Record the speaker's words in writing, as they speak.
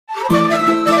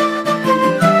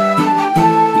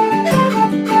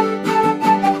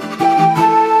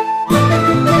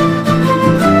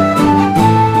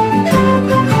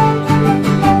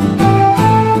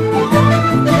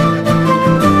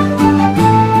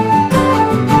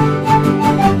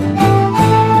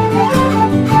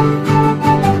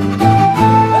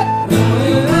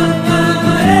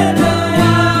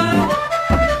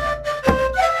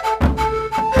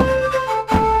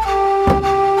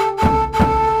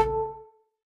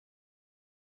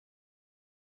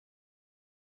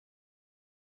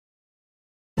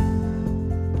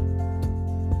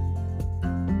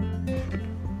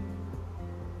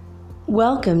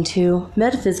Welcome to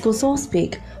Metaphysical Soul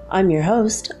Speak. I'm your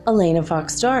host, Elena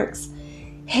Fox Starks.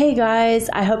 Hey guys,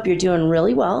 I hope you're doing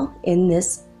really well in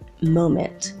this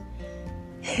moment.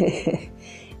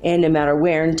 And no matter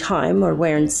where in time or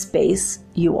where in space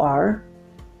you are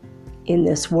in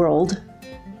this world,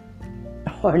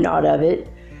 or not of it,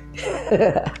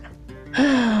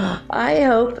 I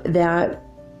hope that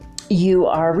you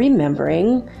are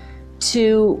remembering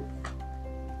to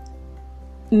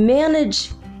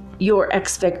manage your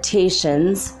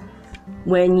expectations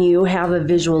when you have a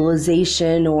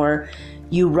visualization or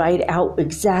you write out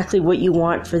exactly what you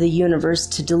want for the universe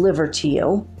to deliver to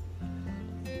you.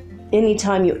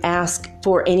 Anytime you ask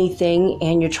for anything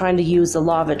and you're trying to use the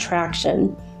law of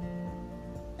attraction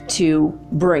to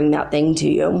bring that thing to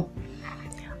you,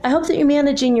 I hope that you're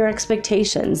managing your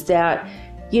expectations that,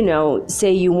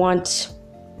 say you want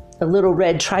a little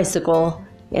red tricycle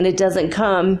and it doesn't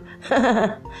come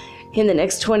in the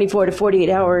next 24 to 48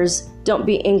 hours, don't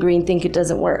be angry and think it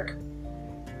doesn't work.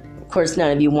 Of course,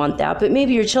 none of you want that, but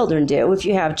maybe your children do if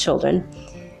you have children.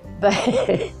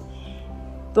 But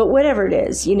whatever it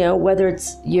is, whether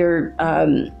it's you're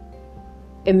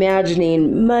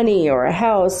imagining money or a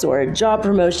house or a job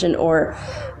promotion or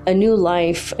a new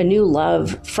life, a new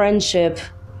love, friendship,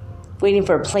 waiting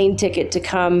for a plane ticket to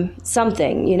come,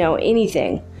 something,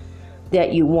 anything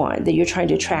that you want, that you're trying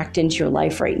to attract into your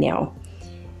life right now.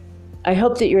 I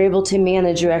hope that you're able to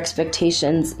manage your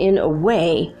expectations in a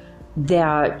way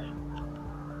that,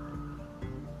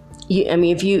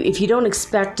 if you don't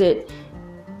expect it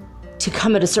to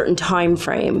come at a certain time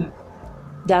frame,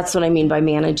 that's what I mean by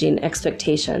managing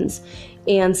expectations.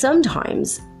 And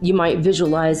sometimes you might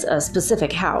visualize a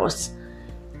specific house,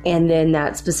 and then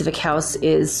that specific house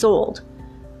is sold.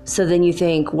 So then you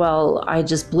think, well, I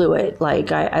just blew it.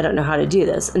 Like, I don't know how to do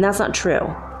this. And that's not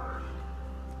true.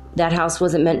 That house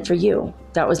wasn't meant for you.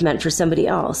 That was meant for somebody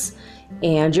else.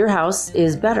 And your house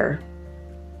is better.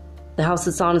 The house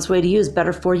that's on its way to you is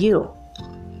better for you.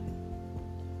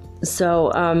 So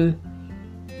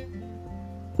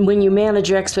when you manage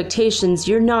your expectations,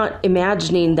 you're not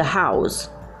imagining the hows.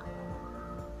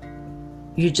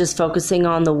 You're just focusing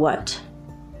on the what.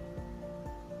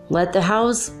 Let the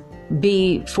hows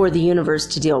be for the universe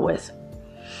to deal with.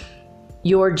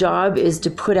 Your job is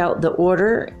to put out the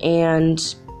order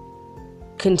and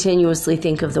continuously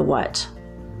think of the what.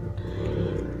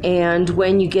 And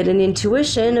when you get an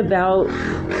intuition about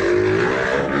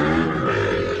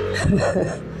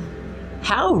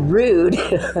how rude,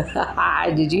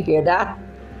 did you hear that?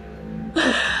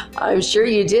 I'm sure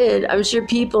you did. I'm sure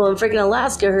people in freaking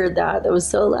Alaska heard that. That was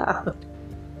so loud.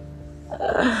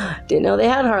 Didn't know they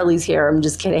had Harleys here. I'm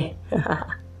just kidding.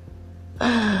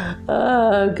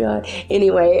 Oh God.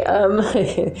 Anyway,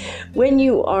 when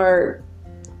you are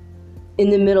in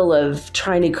the middle of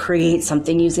trying to create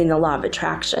something using the law of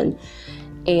attraction,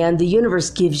 and the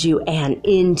universe gives you an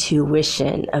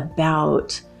intuition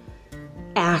about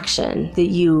action that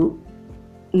you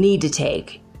need to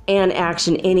take, and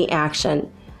action, any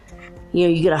action.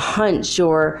 You get a hunch,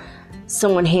 or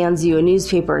someone hands you a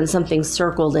newspaper and something's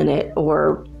circled in it,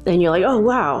 and you're like, oh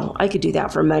wow, I could do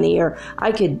that for money, or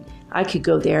I could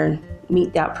go there and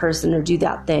meet that person or do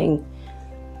that thing.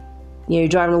 You're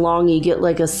driving along and you get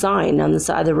like a sign on the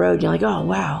side of the road. And you're like, oh,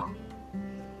 wow.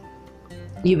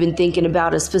 You've been thinking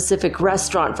about a specific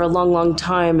restaurant for a long, long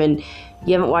time, and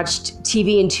you haven't watched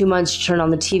TV in 2 months. You turn on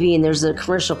the TV and there's a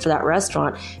commercial for that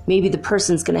restaurant. Maybe the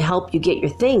person's going to help you get your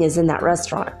thing is in that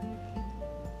restaurant.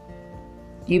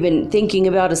 You've been thinking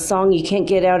about a song you can't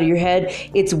get out of your head.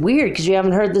 It's weird because you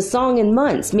haven't heard the song in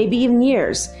months, maybe even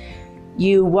years.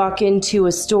 You walk into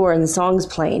a store and the song's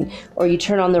playing, or you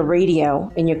turn on the radio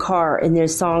in your car and their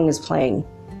song is playing.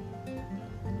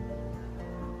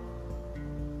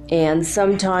 And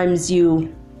sometimes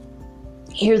you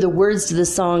hear the words to the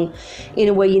song in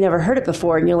a way you never heard it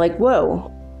before, and you're like, whoa,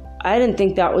 I didn't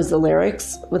think that was the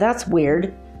lyrics. Well, that's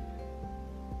weird.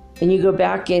 And you go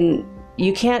back and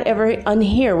you can't ever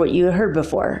unhear what you heard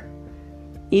before.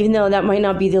 Even though that might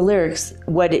not be the lyrics,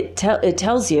 what it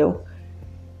tells you,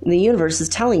 the universe is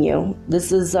telling you,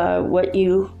 this is what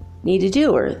you need to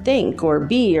do or think or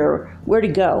be or where to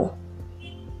go.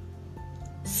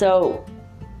 So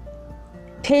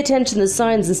pay attention to the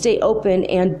signs and stay open,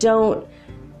 and don't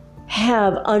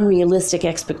have unrealistic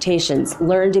expectations.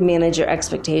 Learn to manage your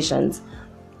expectations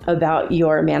about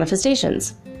your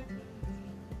manifestations.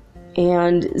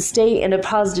 And stay in a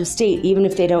positive state even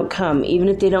if they don't come, even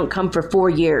if they don't come for 4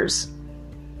 years.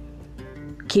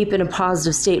 Keep in a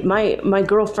positive state. My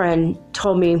girlfriend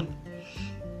told me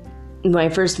when I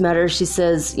first met her, she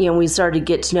says, we started to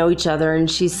get to know each other,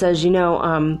 and she says,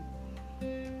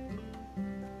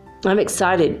 I'm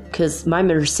excited because my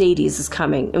Mercedes is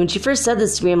coming. And when she first said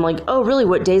this to me, I'm like, oh, really?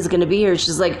 What day is it going to be here?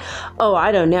 She's like, oh,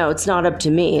 I don't know. It's not up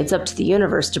to me. It's up to the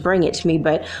universe to bring it to me.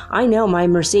 But I know my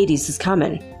Mercedes is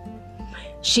coming.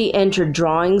 She entered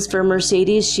drawings for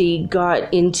Mercedes. She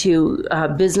got into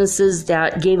businesses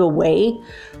that gave away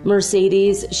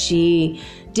Mercedes. She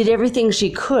did everything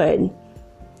she could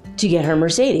to get her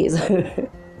Mercedes.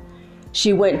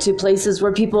 She went to places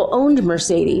where people owned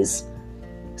Mercedes,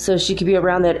 so she could be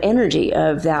around that energy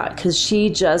of that, because she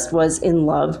just was in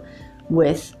love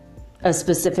with a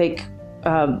specific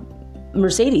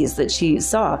Mercedes that she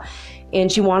saw.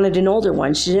 And she wanted an older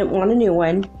one. She didn't want a new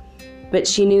one, but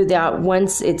she knew that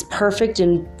once it's perfect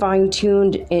and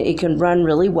fine-tuned, it can run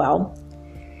really well.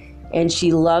 And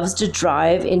she loves to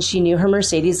drive, and she knew her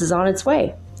Mercedes is on its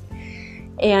way.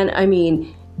 And I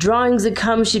mean, drawings would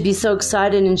come, she'd be so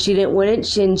excited, and she didn't win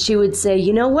it, and she would say,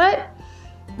 you know what?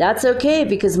 That's okay,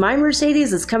 because my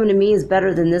Mercedes is coming to me is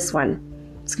better than this one.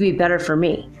 It's going to be better for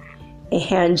me.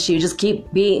 And she would just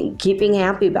keep being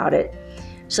happy about it.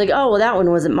 She's like, oh, well, that one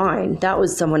wasn't mine. That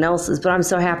was someone else's, but I'm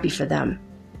so happy for them.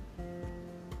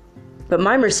 But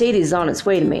my Mercedes is on its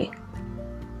way to me.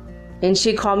 And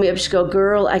she called me up. She'd go,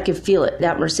 girl, I could feel it.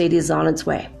 That Mercedes is on its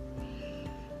way.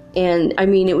 And I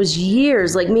mean, it was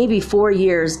years, like maybe 4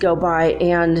 years go by,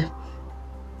 and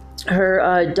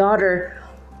her daughter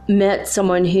met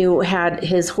someone who had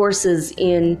his horses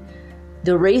in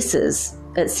the races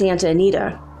at Santa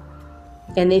Anita,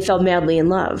 and they fell madly in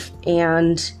love.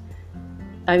 And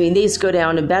I mean, they used to go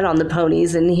down and bet on the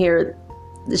ponies, and here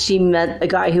she met a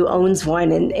guy who owns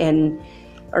one and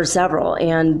or several.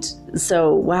 And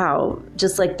so, wow,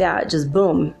 just like that, just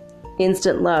boom,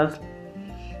 instant love.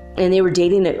 And they were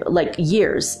dating it like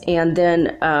years. And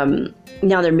then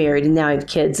now they're married, and now I have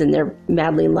kids, and they're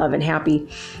madly in love and happy.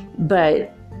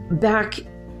 But back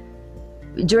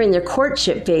during their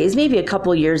courtship phase, maybe a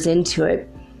couple years into it,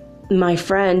 my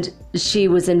friend, she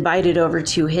was invited over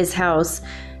to his house.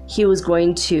 He was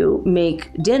going to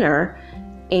make dinner,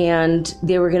 and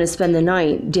they were going to spend the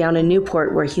night down in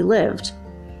Newport, where he lived,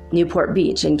 Newport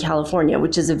Beach in California,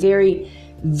 which is a very,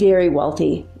 very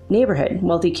wealthy neighborhood,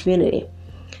 wealthy community.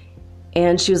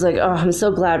 And she was like, oh, I'm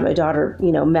so glad my daughter,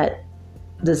 met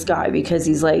this guy, because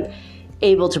he's like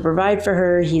able to provide for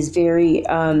her. He's very,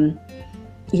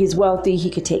 he's wealthy. He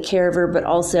could take care of her, but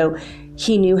also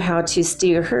he knew how to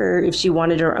steer her if she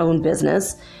wanted her own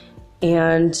business.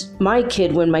 And my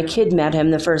kid, when my kid met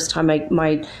him the first time,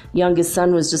 my youngest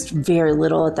son was just very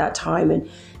little at that time. And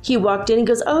he walked in and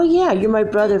goes, oh yeah, you're my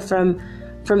brother from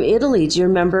Italy. Do you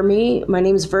remember me? My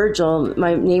name's Virgil.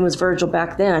 My name was Virgil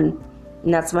back then,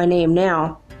 and that's my name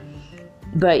now.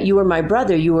 But you were my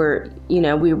brother. You were,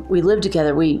 we lived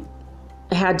together. We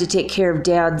had to take care of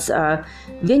Dad's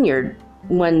vineyard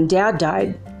when Dad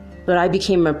died, but I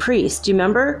became a priest. Do you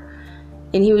remember?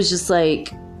 And he was just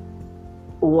like,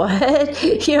 what?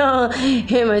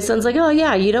 And my son's like, oh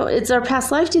yeah, it's our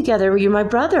past life together. You're my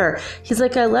brother. He's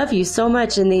like, I love you so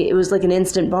much. And it was like an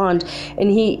instant bond. And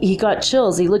he got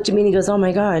chills. He looked at me and he goes, oh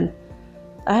my God,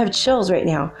 I have chills right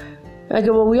now. I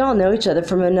go, well, we all know each other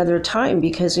from another time,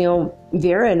 because,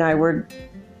 Vera and I were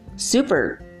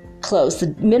super close.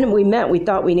 The minute we met, we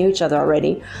thought we knew each other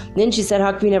already. Then she said,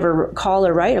 how come you never call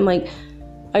or write? I'm like,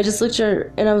 I just looked at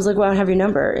her and I was like, well, I don't have your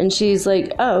number. And she's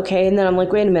like, oh, okay. And then I'm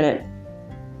like, wait a minute.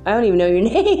 I don't even know your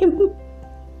name.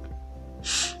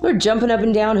 We're jumping up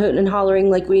and down, hooting and hollering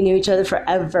like we knew each other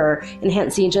forever and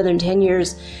hadn't seen each other in 10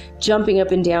 years, jumping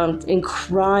up and down and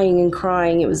crying and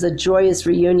crying. It was a joyous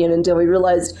reunion until we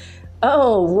realized,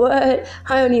 oh, what?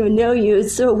 I don't even know you.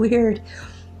 It's so weird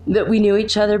that we knew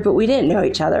each other, but we didn't know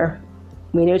each other.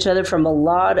 We knew each other from a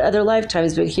lot of other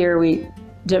lifetimes, but here we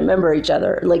didn't remember each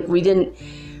other. Like we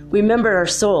remembered our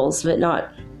souls, but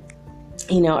not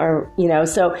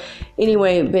so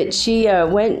anyway, but she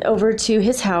went over to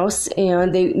his house,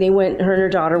 and her and her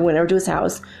daughter went over to his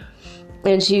house,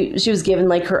 and she was given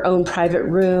like her own private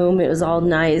room. It was all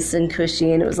nice and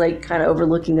cushy, and it was like kind of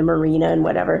overlooking the marina and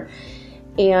whatever.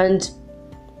 And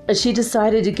she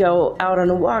decided to go out on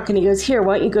a walk, and he goes, here,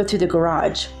 why don't you go through the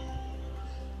garage?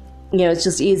 It's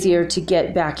just easier to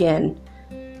get back in.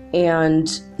 And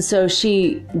so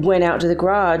she went out to the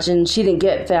garage, and she didn't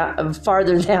get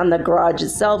farther than the garage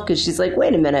itself because she's like,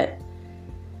 wait a minute.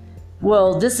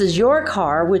 Well, this is your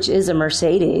car, which is a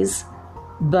Mercedes,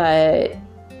 but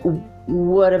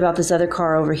what about this other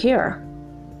car over here?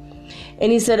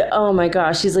 And he said, oh my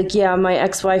gosh. He's like, yeah, my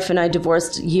ex-wife and I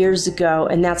divorced years ago,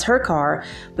 and that's her car,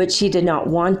 but she did not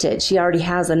want it. She already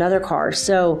has another car,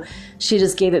 so she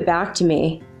just gave it back to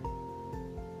me.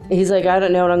 He's like, I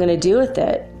don't know what I'm going to do with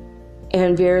it.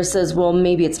 And Vera says, well,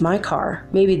 maybe it's my car.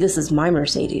 Maybe this is my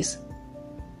Mercedes.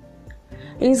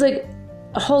 And he's like,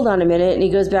 hold on a minute. And he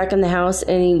goes back in the house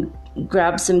and he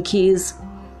grabs some keys,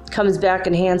 comes back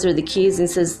and hands her the keys and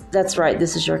says, that's right,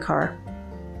 this is your car.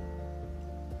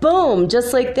 Boom,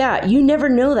 just like that. You never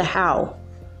know the how.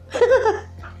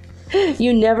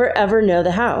 You never ever know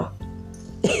the how.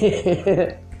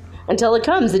 Until it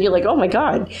comes and you're like, oh my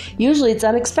God. Usually it's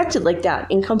unexpected like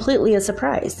that and completely a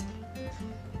surprise.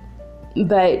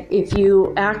 But if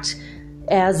you act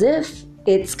as if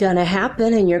it's going to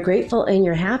happen and you're grateful and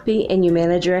you're happy and you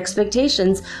manage your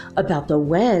expectations about the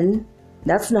when,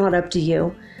 that's not up to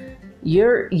you.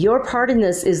 Your part in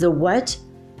this is the what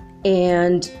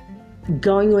and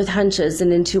going with hunches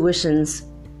and intuitions.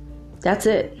 That's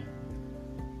it.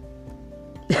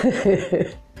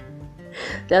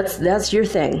 That's your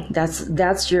thing.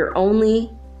 That's your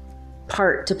only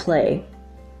part to play.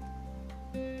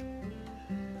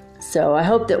 So I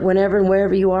hope that whenever and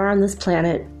wherever you are on this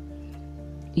planet,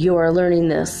 you are learning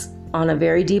this on a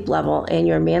very deep level and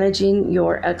you're managing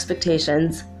your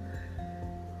expectations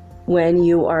when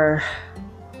you are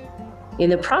in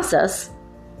the process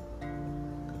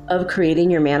of creating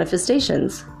your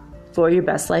manifestations for your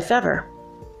best life ever.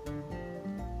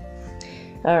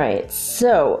 All right,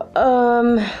 so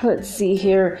let's see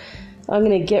here. I'm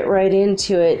going to get right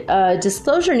into it.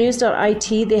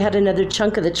 DisclosureNews.it, they had another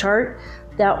chunk of the chart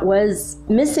that was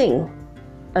missing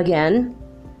again.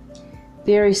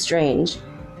 Very strange.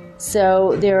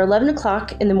 So their 11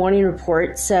 o'clock in the morning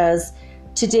report says,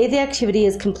 today the activity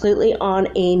is completely on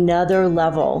another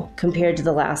level compared to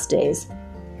the last days.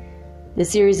 The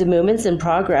series of movements in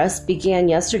progress began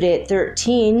yesterday at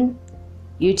 13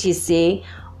 UTC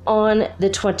on the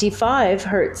 25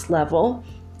 Hertz level.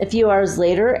 A few hours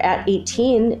later at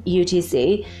 18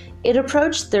 UTC, it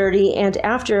approached 30, and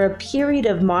after a period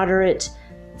of moderate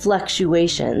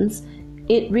fluctuations,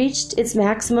 it reached its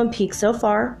maximum peak so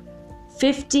far,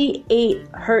 58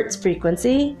 Hertz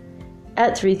frequency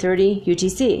at 3:30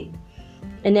 UTC.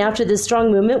 And after this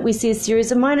strong movement, we see a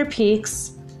series of minor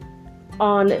peaks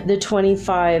on the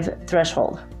 25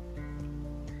 threshold.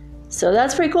 So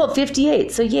that's pretty cool,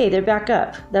 58. So yay, they're back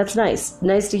up. That's nice.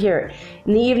 Nice to hear it.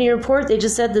 In the evening report, they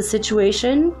just said the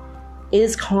situation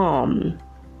is calm.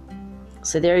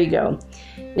 So there you go.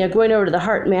 Now going over to the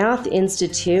Heart Math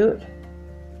Institute.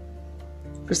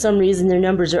 For some reason, their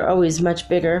numbers are always much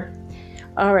bigger.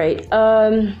 All right.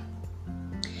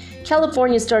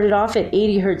 California started off at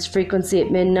 80 Hertz frequency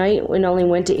at midnight and only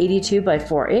went to 82 by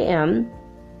 4 a.m.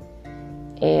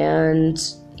 And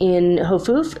in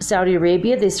Hofuf, Saudi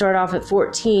Arabia, they start off at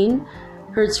 14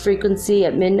 Hertz frequency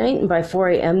at midnight, and by 4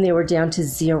 a.m. they were down to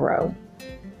 0.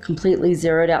 Completely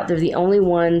zeroed out. They're the only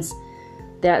ones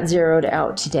that zeroed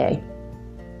out today.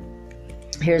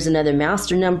 Here's another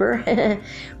master number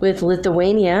with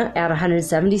Lithuania at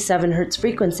 177 Hertz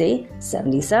frequency,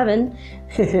 77.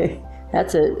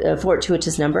 That's a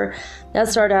fortuitous number. That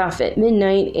started off at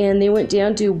midnight, and they went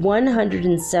down to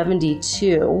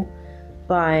 172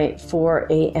 by 4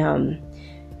 a.m.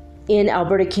 In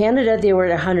Alberta, Canada, they were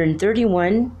at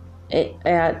 131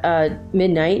 at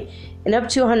midnight and up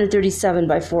to 137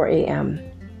 by 4 a.m.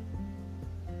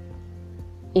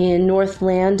 In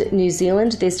Northland, New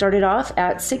Zealand, they started off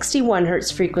at 61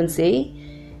 Hertz frequency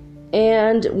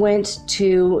and went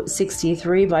to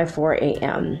 63 by 4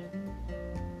 a.m.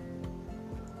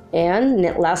 And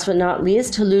last but not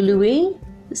least, Hulului,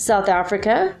 South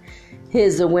Africa,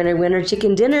 is a winner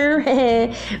chicken dinner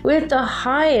with the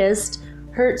highest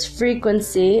Hertz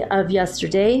frequency of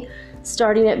yesterday,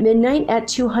 starting at midnight at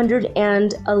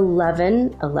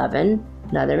 211,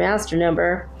 another master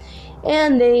number,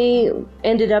 and they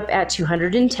ended up at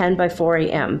 210 by 4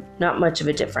 a.m. Not much of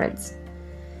a difference.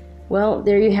 Well,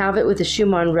 there you have it with the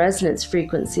Schumann resonance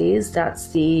frequencies. That's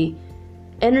the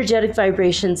energetic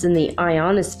vibrations in the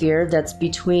ionosphere that's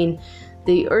between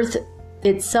the Earth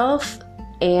itself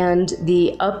and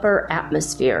the upper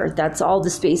atmosphere. That's all the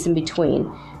space in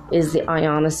between is the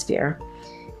ionosphere.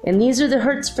 And these are the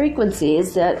Hertz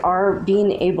frequencies that are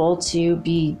being able to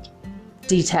be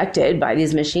detected by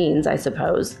these machines, I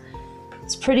suppose.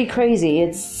 It's pretty crazy.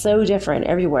 It's so different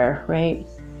everywhere, right?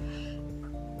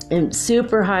 And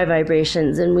super high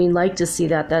vibrations, and we like to see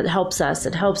that. That helps us.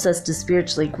 It helps us to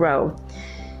spiritually grow.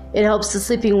 It helps the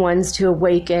sleeping ones to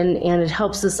awaken, and it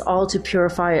helps us all to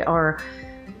purify our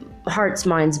hearts,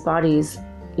 minds, bodies,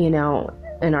 and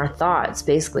our thoughts.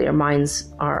 Basically, our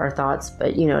minds are our thoughts,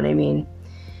 but you know what I mean.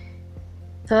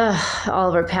 All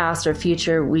of our past, our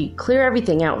future, we clear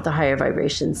everything out with the higher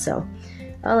vibrations. So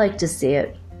I like to see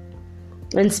it.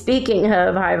 And speaking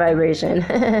of high vibration,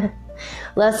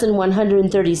 lesson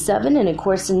 137 in A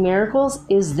Course in Miracles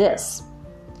is this: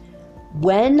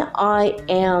 when I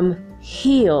am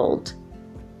healed,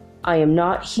 I am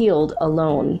not healed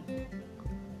alone.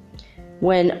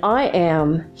 When I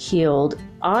am healed,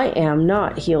 I am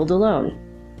not healed alone.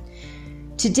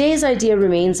 Today's idea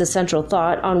remains a central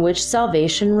thought on which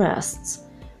salvation rests.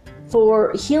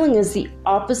 For healing is the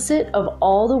opposite of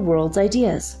all the world's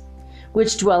ideas,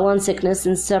 which dwell on sickness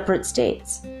in separate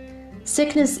states.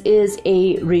 Sickness is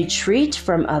a retreat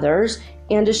from others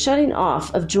and a shutting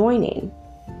off of joining.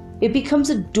 It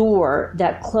becomes a door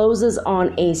that closes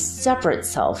on a separate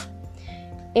self,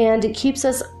 and it keeps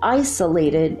us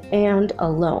isolated and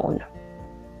alone.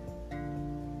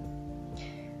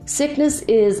 Sickness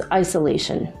is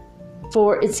isolation,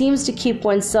 for it seems to keep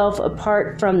oneself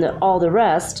apart from all the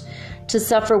rest, to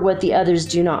suffer what the others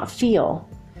do not feel.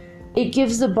 It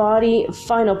gives the body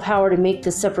final power to make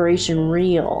the separation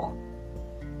real,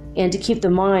 and to keep the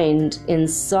mind in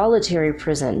solitary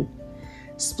prison,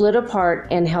 split apart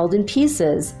and held in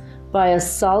pieces by a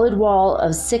solid wall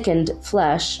of sickened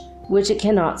flesh which it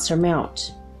cannot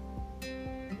surmount.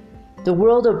 The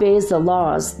world obeys the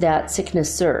laws that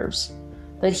sickness serves,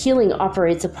 but healing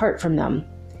operates apart from them.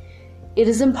 It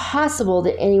is impossible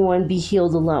that anyone be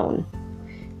healed alone.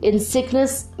 In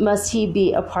sickness must he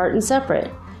be apart and separate,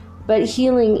 but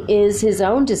healing is his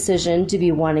own decision to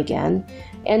be one again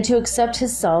and to accept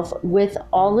his self with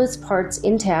all its parts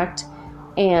intact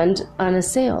and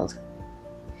unassailed.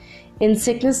 In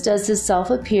sickness does his self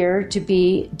appear to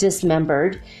be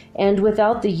dismembered and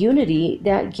without the unity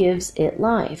that gives it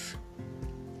life.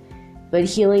 But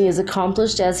healing is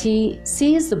accomplished as he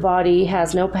sees the body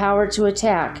has no power to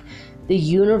attack the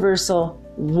universal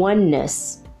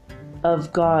oneness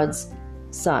of God's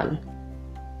Son.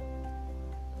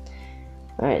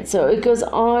 All right, so it goes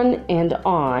on and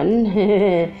on.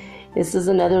 This is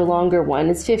another longer one.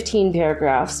 It's 15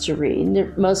 paragraphs to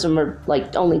read. Most of them are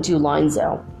like only 2 lines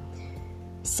though.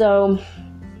 So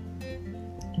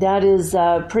that is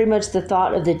pretty much the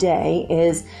thought of the day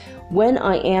is, when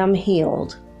I am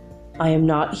healed, I am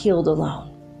not healed alone.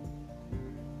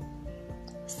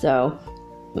 So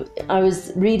I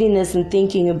was reading this and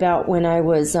thinking about when I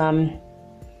was a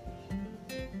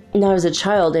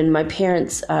child and my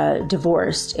parents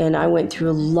divorced, and I went through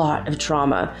a lot of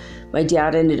trauma. My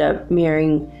dad ended up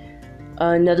marrying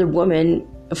another woman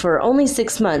for only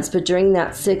 6 months, but during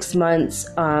that 6 months,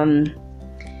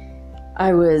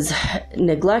 I was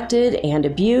neglected and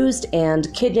abused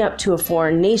and kidnapped to a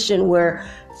foreign nation where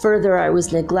further I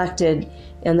was neglected,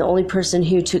 and the only person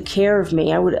who took care of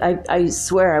me, I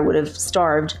swear I would have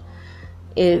starved.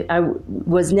 I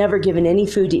was never given any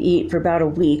food to eat for about a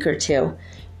week or two,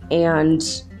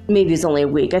 and maybe it was only a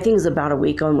week. I think it was about a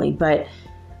week only, but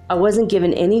I wasn't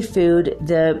given any food.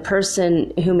 The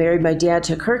person who married my dad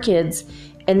took her kids,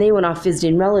 and they went off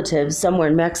visiting relatives somewhere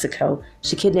in Mexico.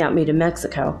 She kidnapped me to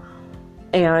Mexico,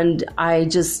 and I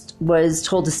just was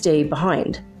told to stay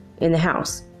behind in the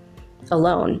house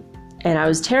alone. And I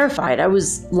was terrified. I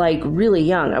was like really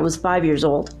young. I was 5 years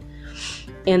old.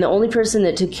 And the only person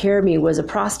that took care of me was a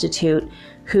prostitute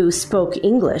who spoke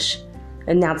English.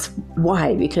 And that's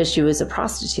why, because she was a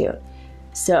prostitute.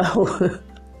 So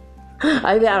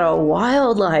I've had a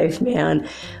wild life, man.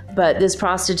 But this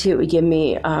prostitute would give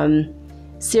me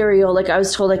cereal. Like I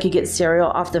was told I could get cereal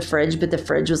off the fridge, but the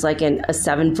fridge was like in a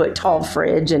 7-foot tall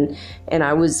fridge. And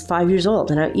I was 5 years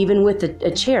old. And even with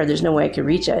a chair, there's no way I could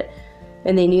reach it.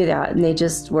 And they knew that, and they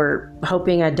just were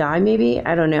hoping I'd die, maybe?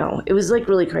 I don't know. It was like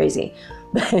really crazy.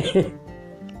 But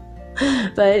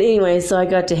anyway, so I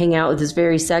got to hang out with this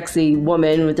very sexy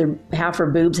woman with half her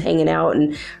boobs hanging out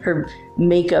and her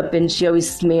makeup, and she always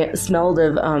smelled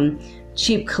of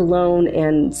cheap cologne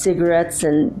and cigarettes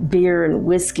and beer and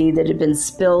whiskey that had been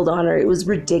spilled on her. It was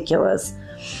ridiculous.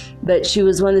 But she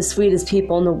was one of the sweetest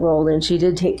people in the world, and she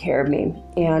did take care of me.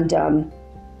 And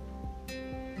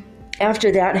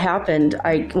after that happened,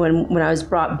 when I was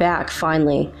brought back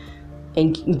finally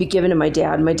and be given to my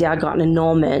dad got an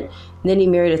annulment. And then he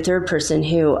married a third person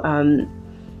who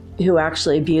who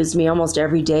actually abused me almost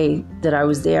every day that I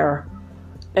was there.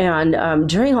 And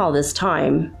during all this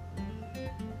time,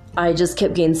 I just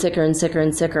kept getting sicker and sicker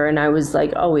and sicker, and I was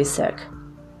like always sick.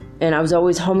 And I was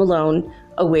always home alone,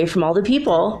 away from all the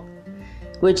people,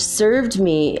 which served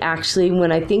me, actually,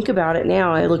 when I think about it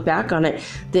now, I look back on it,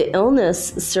 the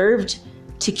illness served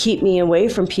to keep me away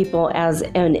from people. As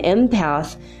an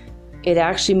empath, it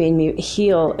actually made me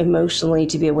heal emotionally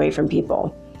to be away from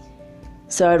people.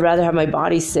 So I'd rather have my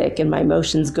body sick and my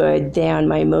emotions good than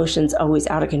my emotions always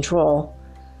out of control,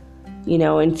 you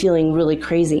know, and feeling really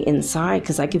crazy inside,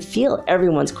 because I could feel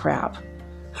everyone's crap.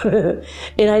 And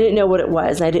I didn't know what it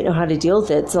was. And I didn't know how to deal with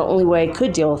it. So the only way I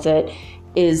could deal with it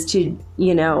is to,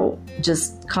 you know,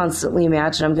 just constantly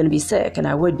imagine I'm going to be sick, and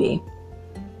I would be.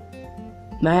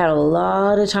 I had a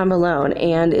lot of time alone,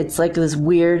 and it's like this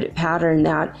weird pattern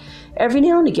that every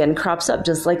now and again crops up,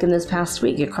 just like in this past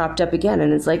week. It cropped up again,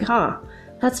 and it's like,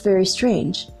 that's very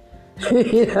strange.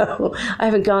 You know, I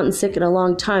haven't gotten sick in a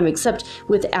long time, except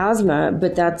with asthma,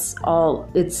 but it's all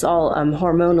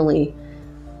hormonally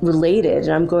related,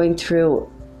 and I'm going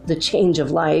through the change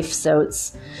of life, so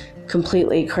it's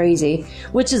completely crazy,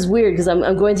 which is weird because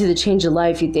I'm going through the change of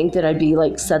life. You'd think that I'd be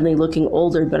like suddenly looking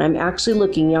older, but I'm actually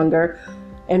looking younger,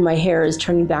 and my hair is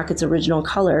turning back its original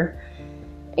color.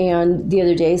 And the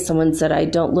other day someone said I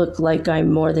don't look like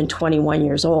I'm more than 21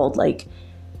 years old. Like,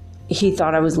 he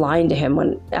thought I was lying to him,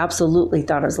 when absolutely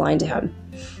thought I was lying to him.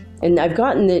 And I've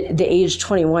gotten the age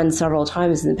 21 several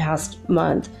times in the past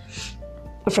month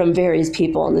from various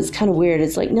people, and it's kind of weird.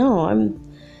 It's like, no,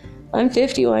 I'm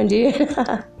 51, dude.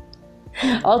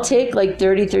 I'll take like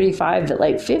 30, 35, but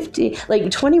like 50,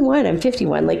 like 21, I'm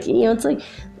 51. Like, you know, it's like,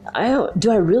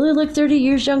 do I really look 30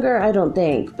 years younger? I don't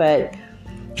think, but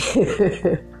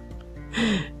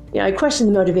yeah, I question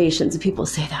the motivations of people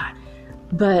say that.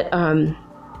 But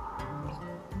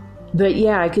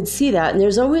yeah, I could see that. And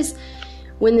there's always,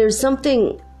 when there's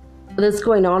something that's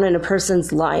going on in a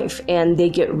person's life and they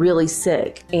get really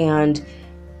sick, and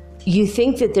you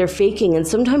think that they're faking, and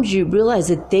sometimes you realize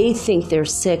that they think they're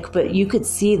sick, but you could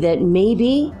see that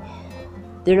maybe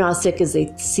they're not sick as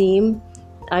they seem.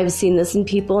 I've seen this in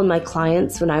people and my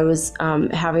clients when I was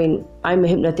I'm a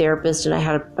hypnotherapist, and I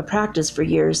had a practice for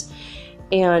years,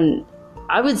 and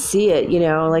I would see it, you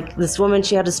know, like this woman,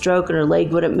 she had a stroke and her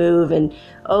leg wouldn't move, and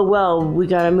oh, well, we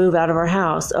got to move out of our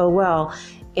house. Oh, well.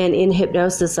 And in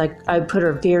hypnosis, I put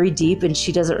her very deep, and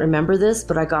she doesn't remember this,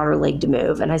 but I got her leg to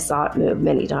move, and I saw it move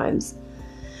many times.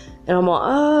 And I'm all,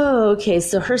 oh, okay,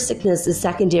 so her sickness is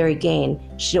secondary gain.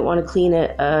 She didn't want to clean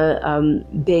a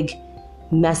big,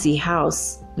 messy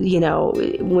house, you know,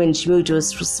 when she moved to a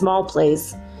small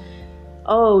place.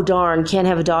 Oh, darn, can't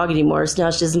have a dog anymore, so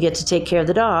now she doesn't get to take care of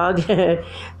the dog.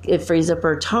 It frees up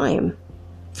her time,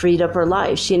 freed up her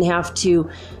life. She didn't have to,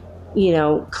 you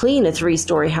know, clean a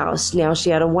 3-story house. Now she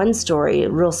had a 1-story, a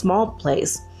real small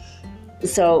place.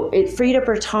 So it freed up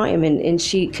her time, and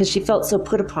she, because she felt so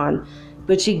put upon,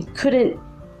 but she couldn't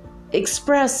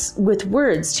express with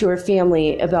words to her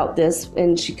family about this,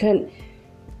 and she couldn't,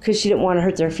 because she didn't want to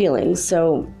hurt their feelings.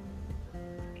 So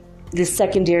this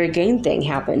secondary gain thing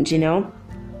happened, you know.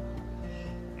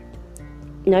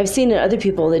 And I've seen it in other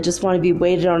people that just want to be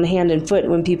weighted on hand and foot.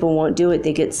 When people won't do it,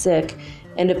 they get sick,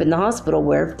 end up in the hospital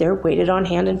where they're weighted on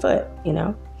hand and foot, you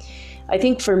know. I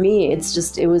think for me,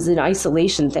 it was an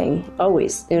isolation thing,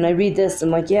 always. And I read this, I'm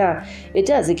like, yeah, it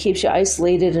does. It keeps you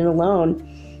isolated and alone.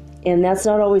 And that's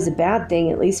not always a bad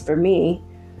thing, at least for me.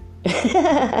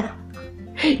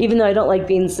 Even though I don't like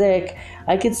being sick,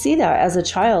 I could see that as a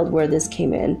child where this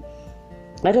came in.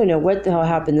 I don't know what the hell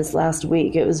happened this last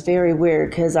week. It was very weird,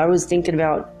 because I was thinking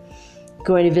about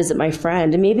going to visit my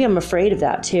friend, and maybe I'm afraid of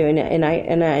that too. And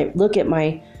I look at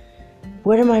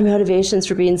what are my motivations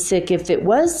for being sick? If it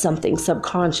was something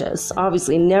subconscious,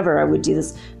 obviously never I would do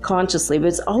this consciously, but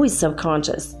it's always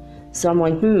subconscious. So I'm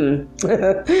like,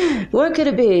 what could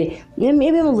it be? Yeah,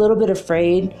 maybe I'm a little bit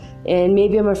afraid, and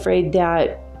maybe I'm afraid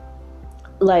that,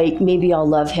 like, maybe I'll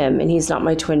love him and he's not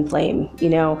my twin flame, you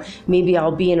know. Maybe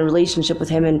I'll be in a relationship with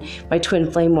him and my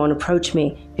twin flame won't approach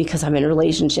me because I'm in a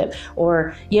relationship.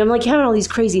 Or, you know, I'm like having all these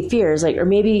crazy fears, like, or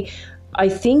maybe I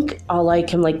think I'll like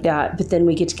him like that, but then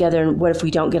we get together and what if we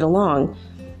don't get along?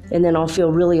 And then I'll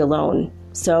feel really alone.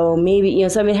 So maybe, you know,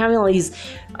 so I've been having all these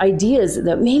ideas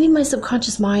that maybe my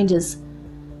subconscious mind is,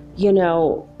 you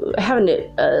know, having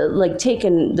it like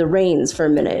taken the reins for a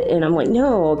minute. And I'm like,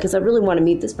 no, because I really want to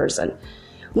meet this person.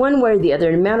 One way or the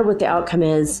other, no matter what the outcome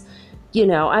is, you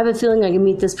know, I have a feeling I can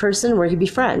meet this person where we can be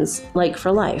friends, like for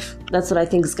life. That's what I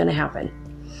think is going to happen.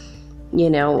 You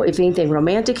know, if anything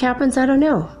romantic happens, I don't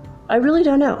know. I really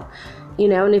don't know. You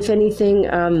know, and if anything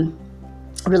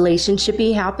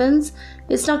relationship-y happens,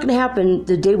 it's not going to happen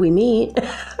the day we meet.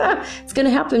 It's going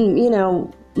to happen,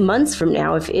 months from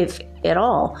now, if at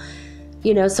all.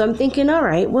 So I'm thinking, all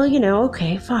right, well,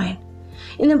 okay, fine.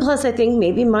 And then plus I think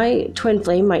maybe my twin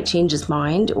flame might change his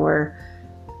mind, or,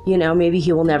 maybe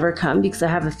he will never come because I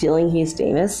have a feeling he's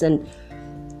famous and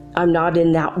I'm not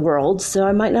in that world, so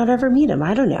I might not ever meet him.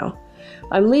 I don't know.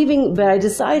 I'm leaving, but I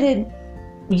decided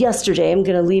yesterday I'm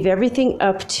going to leave everything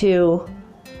up to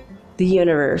the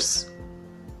universe.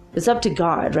 It's up to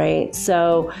God, right?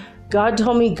 So God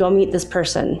told me, go meet this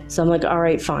person. So I'm like, all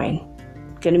right, fine.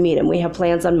 Going to meet him. We have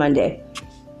plans on Monday.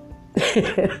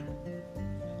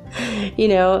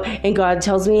 And God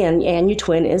tells me, and your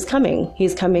twin is coming.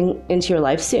 He's coming into your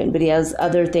life soon, but he has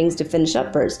other things to finish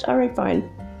up first. All right, fine.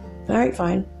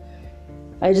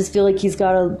 I just feel like he's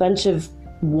got a bunch of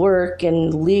work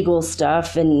and legal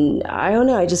stuff, and I don't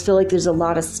know. I just feel like there's a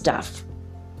lot of stuff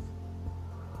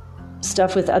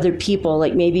with other people.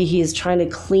 Like maybe he's trying to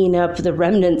clean up the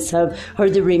remnants of, or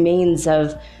the remains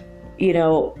of,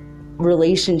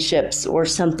 relationships or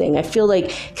something. I feel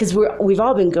like, because we've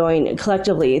all been going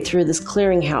collectively through this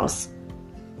clearinghouse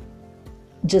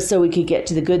just so we could get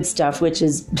to the good stuff, which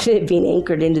is being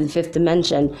anchored into the fifth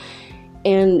dimension.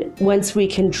 And once we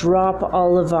can drop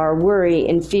all of our worry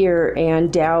and fear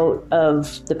and doubt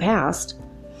of the past,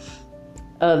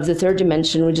 of the third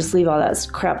dimension, we just leave all that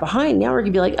crap behind. Now we're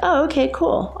gonna be like, oh, okay,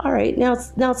 cool. All right, now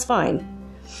it's fine.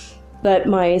 But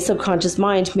my subconscious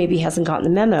mind maybe hasn't gotten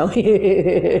the memo.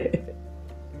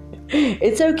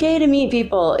 It's okay to meet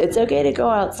people. It's okay to go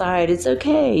outside. It's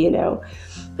okay,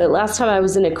 But last time I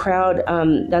was in a crowd,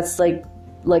 that's like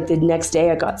the next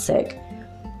day I got sick.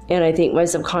 And I think my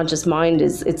subconscious mind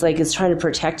is trying to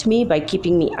protect me by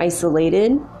keeping me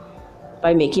isolated,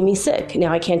 by making me sick.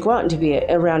 Now I can't go out and to be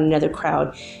around another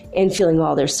crowd and feeling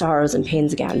all their sorrows and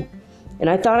pains again. And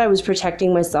I thought I was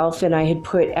protecting myself, and I had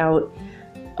put out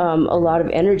a lot of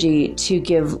energy to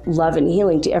give love and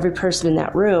healing to every person in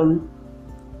that room.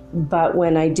 But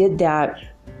when I did that,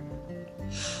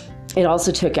 it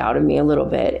also took out of me a little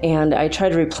bit. And I tried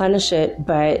to replenish it,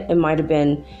 but it might have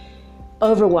been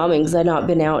overwhelming because I've not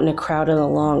been out in a crowd in a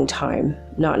long time,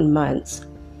 not in months.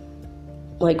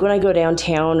 Like when I go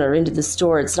downtown or into the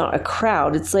store, it's not a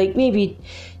crowd. It's like maybe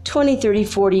 20, 30,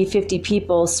 40, 50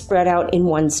 people spread out in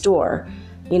one store,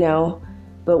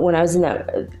 But when I was in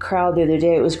that crowd the other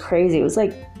day, it was crazy. It was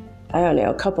like, I don't know,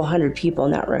 a couple hundred people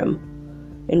in that room,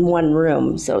 in one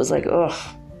room. So it was like,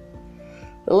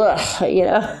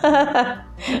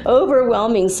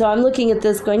 overwhelming. So I'm looking at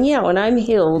this going, yeah, when I'm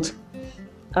healed,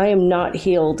 I am not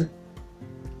healed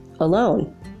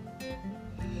alone.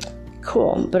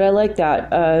 Cool. But I like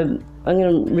that. I'm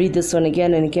going to read this one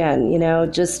again and again,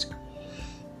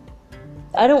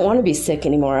 I don't want to be sick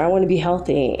anymore. I want to be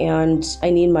healthy, and I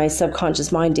need my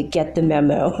subconscious mind to get the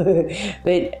memo.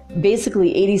 But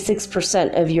basically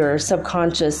 86% of your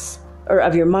subconscious, or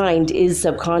of your mind, is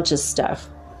subconscious stuff.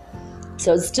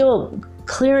 So it's still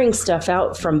clearing stuff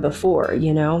out from before,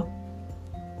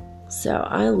 So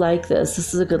I like this.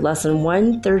 This is a good lesson.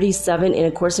 137 in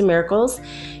A Course in Miracles.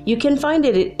 You can find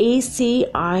it at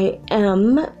acim.org,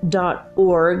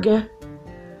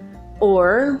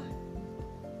 or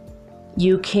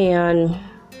you can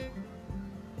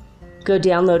go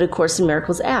download A Course in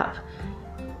Miracles app.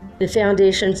 The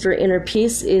Foundation for Inner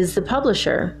Peace is the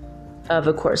publisher of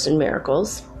A Course in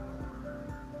Miracles.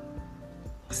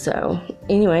 So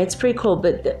anyway, it's pretty cool,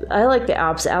 but I like the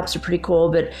apps. The apps are pretty cool,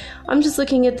 but I'm just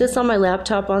looking at this on my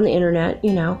laptop on the internet,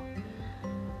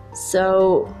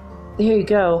 So there you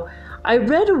go. I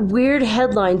read a weird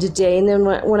headline today, and then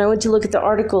when I went to look at the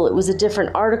article, it was a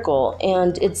different article,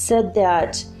 and it said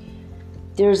that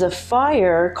there's a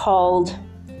fire called,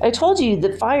 I told you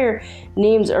the fire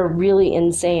names are really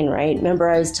insane, right? Remember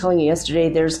I was telling you yesterday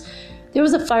there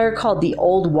was a fire called the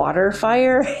Old Water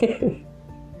Fire.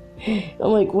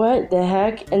 I'm like, what the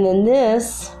heck? And then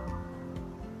this,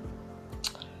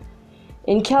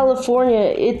 in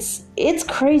California, it's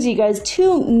crazy, guys.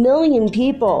 2 million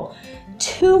people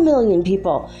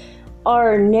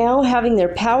are now having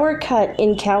their power cut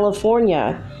in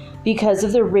California because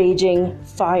of the raging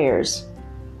fires.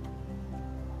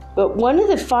 But one of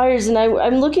the fires, and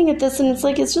I'm looking at this, and it's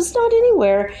just not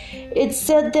anywhere. It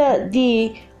said that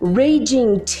the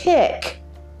raging tick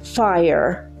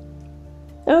fire.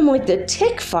 And I'm like, the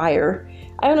tick fire?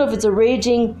 I don't know if it's a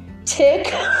raging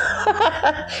tick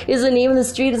is the name of the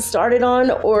street it started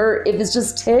on, or if it's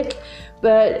just tick.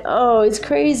 But, it's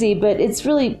crazy. But it's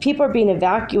really, people are being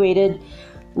evacuated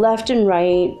left and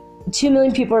right. 2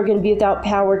 million people are going to be without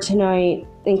power tonight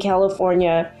in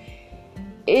California.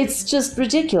 It's just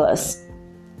ridiculous.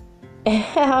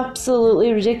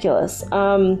 Absolutely ridiculous.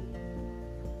 All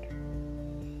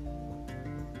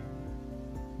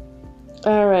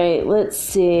right, let's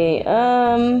see.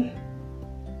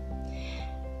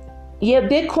 Yeah,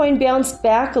 Bitcoin bounced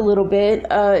back a little bit.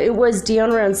 It was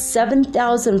down around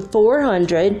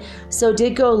 7,400, so it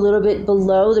did go a little bit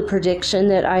below the prediction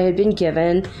that I had been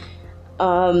given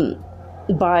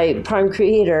by Prime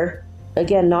Creator.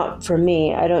 Again, not from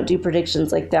me. I don't do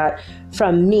predictions like that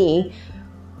from me.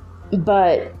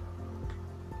 But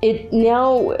it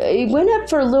went up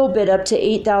for a little bit, up to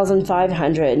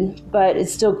 8,500, but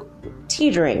it's still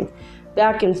teetering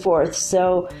back and forth.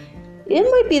 So it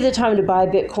might be the time to buy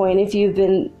Bitcoin if you've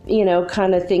been,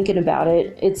 kind of thinking about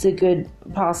it. It's a good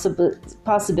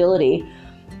possibility.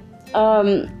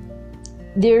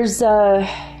 There's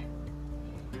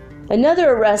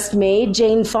another arrest made.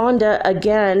 Jane Fonda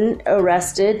again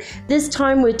arrested, this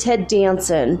time with Ted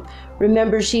Danson.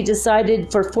 Remember, she decided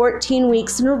for 14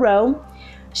 weeks in a row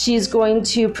she's going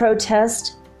to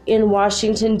protest in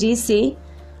Washington, D.C.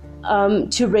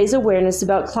 To raise awareness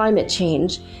about climate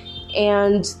change.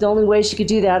 And the only way she could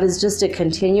do that is just to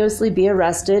continuously be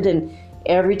arrested. And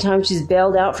every time she's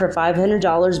bailed out for $500,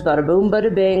 bada boom,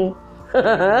 bada bing.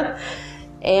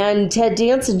 And Ted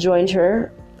Danson joined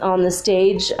her on the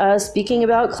stage speaking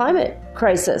about climate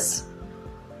crisis.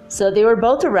 So they were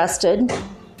both arrested.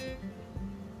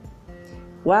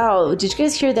 Wow, did you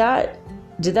guys hear that?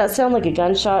 Did that sound like a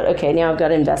gunshot? Okay, now I've got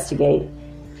to investigate.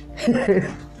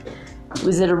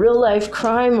 Was it a real life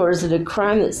crime, or is it a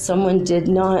crime that someone did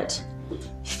not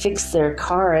fix their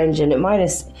car engine? It might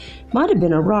have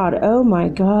been a rod. Oh my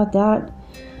God,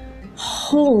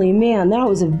 holy man, that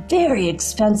was a very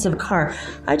expensive car.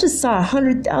 I just saw a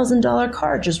 $100,000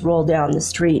 car just roll down the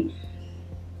street.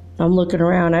 I'm looking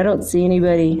around. I don't see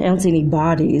anybody. I don't see any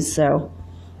bodies, so.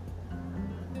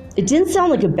 It didn't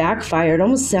sound like a backfire. It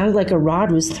almost sounded like a rod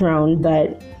was thrown,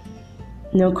 but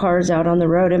no cars out on the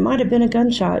road. It might have been a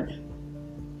gunshot.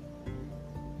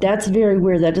 That's very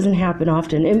weird. That doesn't happen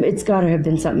often. It's got to have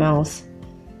been something else.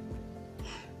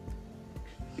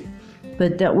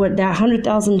 But that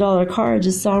 $100,000 car I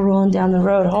just saw rolling down the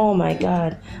road. Oh my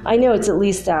God! I know it's at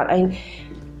least that. I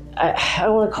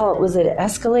want to call it. Was it an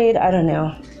Escalade? I don't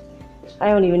know. I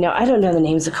don't even know. I don't know the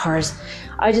names of cars.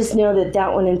 I just know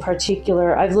that one in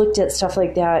particular. I've looked at stuff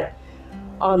like that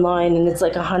online, and it's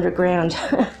like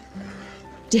 $100,000.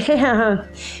 Damn.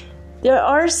 There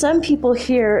are some people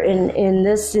here in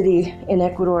this city in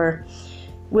Ecuador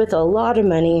with a lot of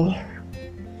money.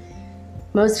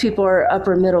 Most people are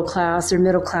upper middle class or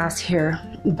middle class here,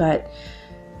 but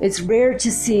it's rare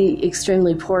to see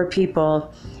extremely poor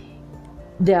people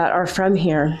that are from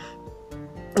here.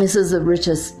 This is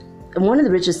one of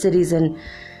the richest cities in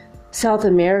South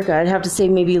America. I'd have to say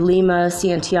maybe Lima,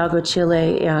 Santiago,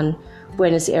 Chile, and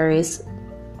Buenos Aires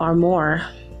are more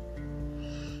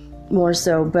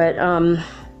so, but I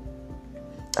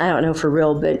don't know for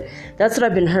real, but that's what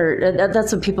I've been heard.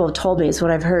 That's what people have told me. It's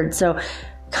what I've heard. So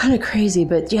kind of crazy,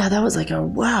 but yeah, that was like a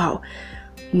wow.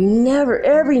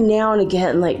 Every now and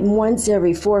again, like once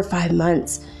every 4 or 5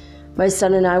 months, my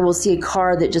son and I will see a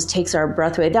car that just takes our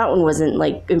breath away. That one wasn't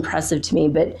like impressive to me,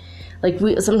 but like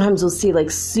sometimes we'll see like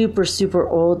super, super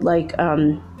old, not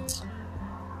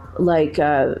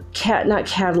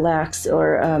Cadillacs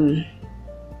or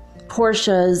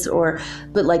Porsches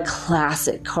but like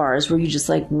classic cars where you just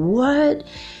like, what?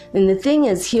 And the thing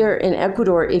is, here in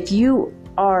Ecuador, if you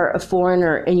are a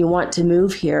foreigner and you want to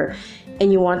move here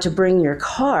and you want to bring your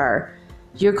car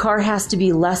has to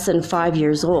be less than 5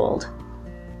 years old.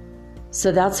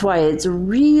 So that's why it's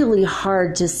really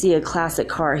hard to see a classic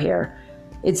car here.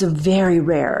 It's very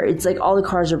rare. It's like all the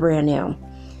cars are brand new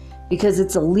because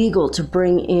it's illegal to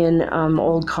bring in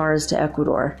old cars to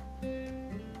Ecuador.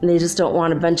 And they just don't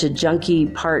want a bunch of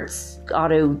junky parts,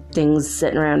 auto things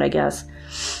sitting around, I guess.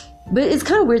 But it's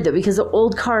kind of weird, though, because the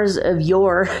old cars of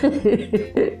yore...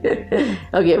 okay,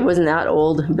 it wasn't that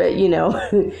old, but,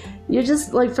 you're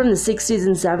just like from the 60s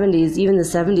and 70s, even the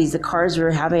 70s, the cars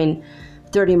were having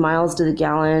 30 miles to the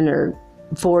gallon or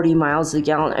 40 miles to the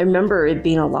gallon. I remember it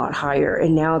being a lot higher,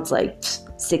 and now it's like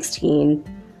 16,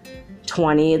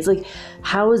 20. It's like,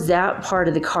 how is that part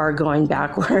of the car going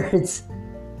backwards?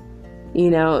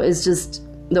 It's just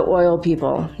the oil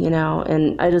people,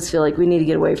 and I just feel like we need to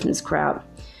get away from this crap.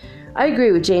 I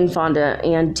agree with Jane Fonda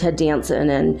and Ted Danson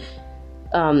and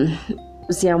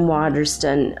Sam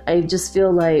Waterston. I just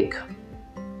feel like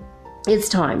it's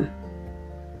time.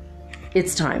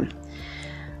 It's time.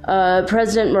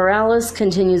 President Morales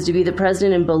continues to be the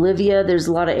president in Bolivia. There's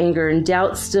a lot of anger and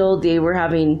doubt still. They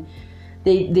recounted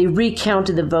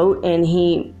the vote, and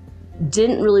he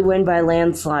didn't really win by a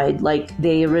landslide like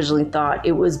they originally thought.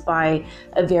 It was by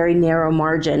a very narrow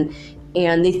margin.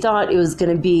 And they thought it was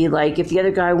going to be like, if the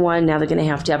other guy won, now they're going to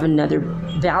have another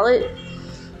ballot,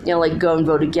 like go and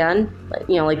vote again.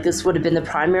 Like this would have been the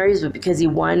primaries, but because he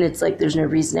won, it's like there's no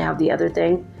reason to have the other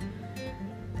thing.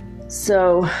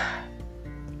 So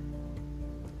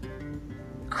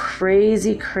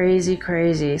crazy, crazy,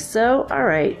 crazy. So, all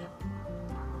right.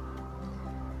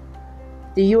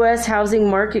 The U.S. housing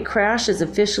market crash is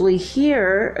officially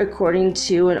here, according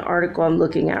to an article I'm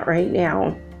looking at right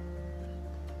now.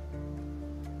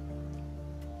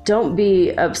 Don't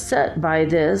be upset by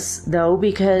this, though,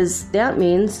 because that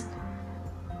means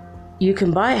you can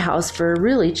buy a house for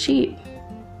really cheap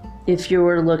if you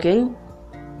were looking.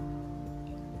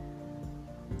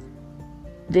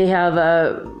 They have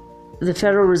the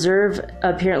Federal Reserve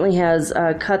apparently has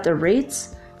cut the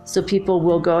rates, so people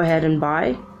will go ahead and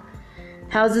buy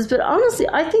houses. But honestly,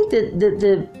 I think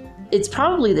that it's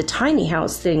probably the tiny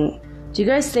house thing. Do you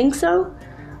guys think so?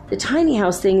 The tiny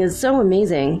house thing is so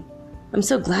amazing. I'm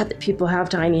so glad that people have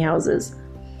tiny houses.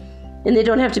 And they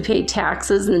don't have to pay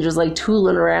taxes and they're just like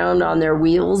tooling around on their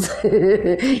wheels.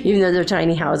 Even though their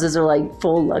tiny houses are like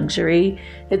full luxury.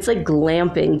 It's like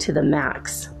glamping to the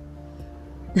max.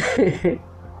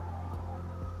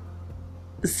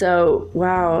 So,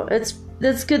 wow.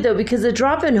 That's good though, because the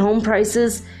drop in home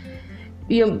prices,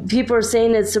 people are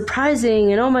saying it's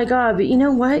surprising and oh my God, but you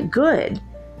know what? Good.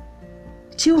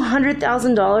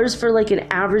 $200,000 for like an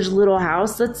average little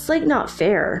house. That's like not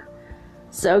fair.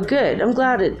 So good. I'm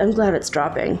glad it's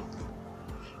dropping.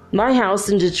 My house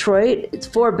in Detroit, it's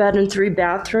 4-bed and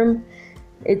 3-bathroom.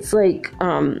 It's like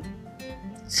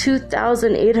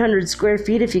 2,800 square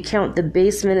feet if you count the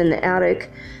basement and the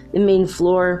attic. The main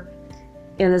floor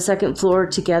and the second floor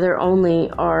together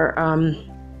only are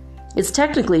it's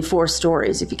technically 4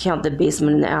 stories if you count the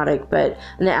basement and the attic,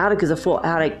 and the attic is a full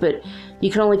attic, but you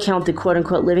can only count the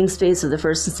quote-unquote living space of the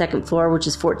first and second floor, which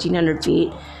is 1,400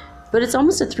 feet. But it's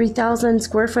almost a 3,000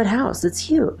 square foot house. It's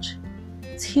huge.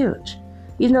 It's huge.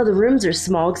 Even though the rooms are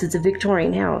small because it's a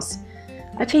Victorian house.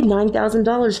 I paid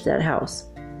 $9,000 for that house.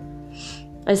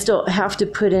 I still have to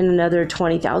put in another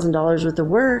 $20,000 worth of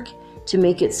work to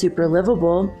make it super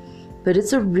livable, but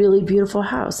it's a really beautiful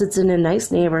house. It's in a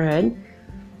nice neighborhood.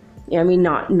 I mean,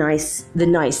 not nice, the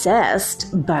nicest,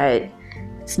 but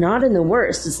it's not in the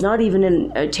worst. It's not even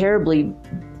in a terribly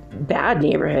bad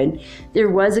neighborhood. There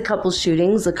was a couple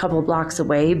shootings a couple blocks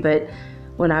away, but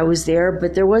when I was there,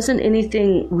 but there wasn't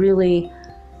anything really.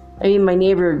 I mean, my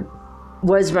neighbor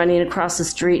was running across the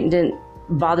street and didn't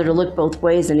bother to look both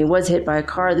ways, and he was hit by a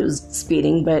car that was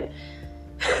speeding, but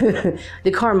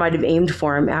the car might have aimed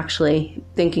for him, actually,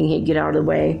 thinking he'd get out of the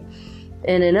way.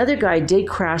 And another guy did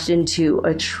crash into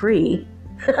a tree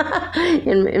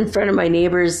in front of my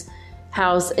neighbor's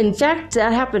house. In fact,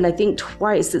 that happened, I think,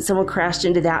 twice, that someone crashed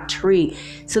into that tree.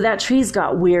 So that tree's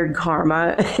got weird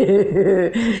karma.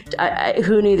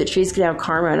 Who knew that trees could have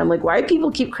karma? And I'm like, why do people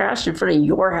keep crashing in front of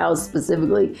your house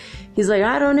specifically? He's like,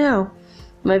 I don't know.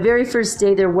 My very first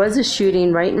day, there was a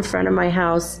shooting right in front of my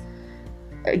house.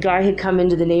 A guy had come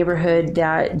into the neighborhood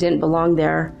that didn't belong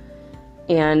there.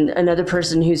 And another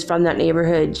person who's from that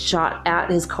neighborhood shot at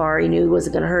his car. He knew he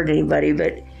wasn't going to hurt anybody,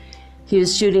 but he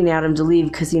was shooting at him to leave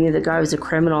because he knew the guy was a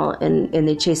criminal, and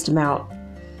they chased him out.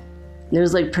 It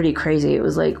was like pretty crazy. It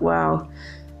was like, wow.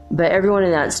 But everyone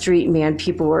in that street, man,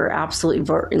 people were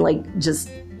absolutely like just,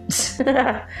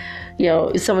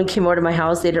 if someone came over to my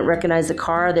house, they didn't recognize the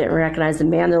car, they didn't recognize the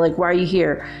man. They're like, why are you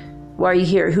here? Why are you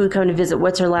here? Who come to visit?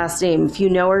 What's her last name? If you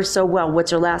know her so well,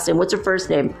 what's her last name? What's her first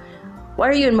name? Why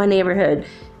are you in my neighborhood?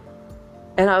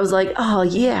 And I was like, oh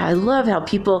yeah, I love how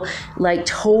people like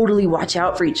totally watch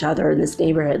out for each other in this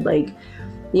neighborhood. Like,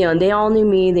 and they all knew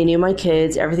me, they knew my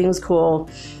kids, everything was cool.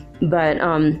 But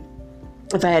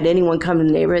if I had anyone come to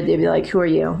the neighborhood, they'd be like, who are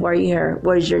you? Why are you here?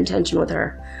 What is your intention with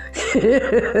her?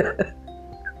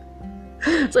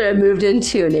 So I moved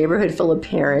into a neighborhood full of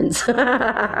parents.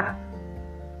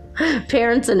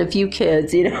 Parents and a few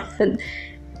kids,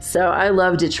 So I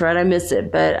love Detroit. I miss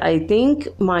it. But I think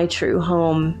my true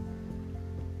home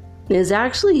is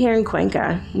actually here in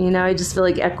Cuenca. I just feel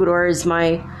like Ecuador is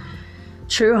my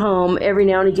true home. Every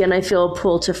now and again, I feel a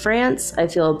pull to France. I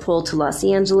feel a pull to Los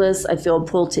Angeles. I feel a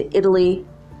pull to Italy.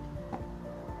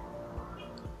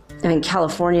 And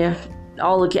California.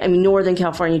 Northern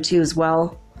California too as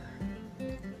well.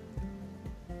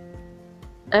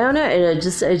 I don't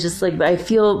know. I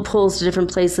feel pulls to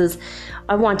different places.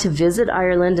 I want to visit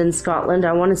Ireland and Scotland.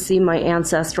 I want to see my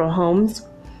ancestral homes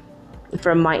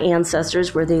from my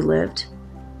ancestors where they lived.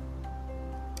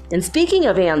 And speaking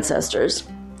of ancestors,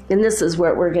 And this is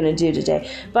what we're going to do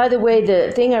today. By the way,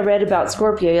 the thing I read about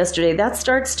Scorpio yesterday, that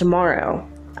starts tomorrow.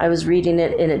 I was reading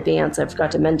it in advance. I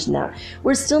forgot to mention that.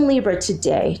 We're still in Libra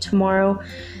today. Tomorrow,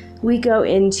 we go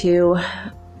into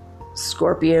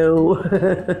Scorpio.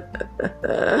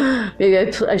 Maybe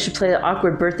I should play the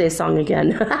awkward birthday song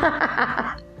again.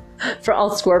 For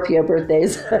all Scorpio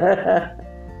birthdays.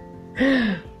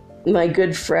 My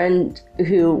good friend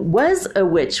who was a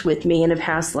witch with me in a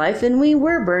past life, and we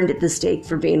were burned at the stake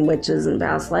for being witches in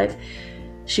past life.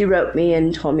 She wrote me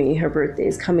and told me her birthday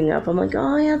is coming up. I'm like,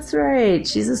 oh, yeah, that's right.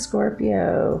 She's a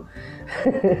Scorpio.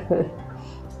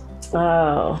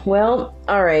 Oh, well,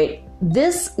 all right.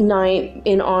 This night,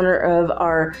 in honor of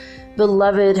our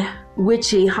beloved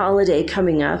witchy holiday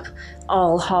coming up,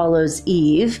 All Hallows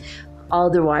Eve,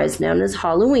 otherwise known as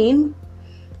Halloween,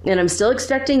 and I'm still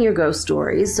expecting your ghost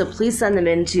stories, so please send them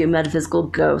in to Metaphysical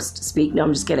Ghost Speak. No,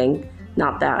 I'm just kidding.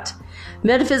 Not that.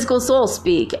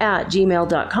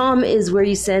 MetaphysicalSoulSpeak@gmail.com is where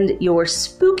you send your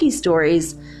spooky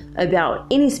stories about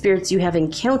any spirits you have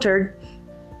encountered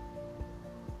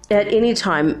at any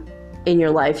time in your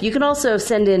life. You can also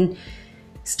send in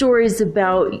stories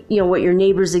about, what your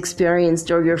neighbors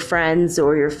experienced, or your friends,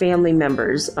 or your family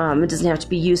members. It doesn't have to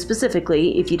be you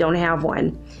specifically if you don't have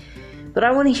one. But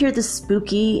I want to hear the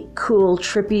spooky, cool,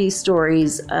 trippy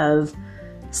stories of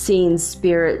seeing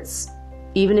spirits.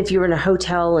 Even if you were in a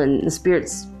hotel and the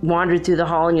spirits wandered through the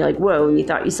hall and you're like, whoa, and you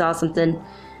thought you saw something.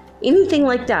 Anything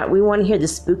like that. We want to hear the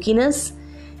spookiness.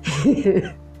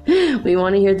 We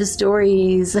want to hear the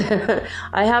stories.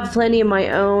 I have plenty of my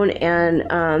own, and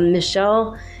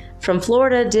Michelle from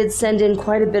Florida did send in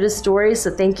quite a bit of stories, so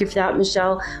thank you for that,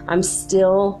 Michelle. I'm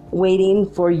still waiting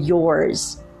for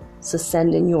yours. So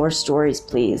send in your stories,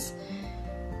 please.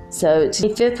 So,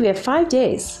 25th, we have 5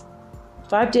 days.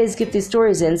 5 days to get these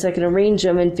stories in so I can arrange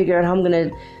them and figure out how I'm going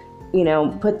to,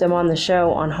 put them on the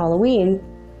show on Halloween.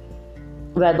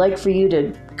 But I'd like for you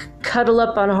to cuddle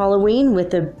up on Halloween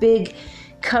with a big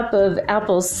cup of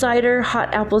apple cider,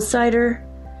 hot apple cider,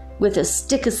 with a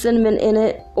stick of cinnamon in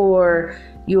it, or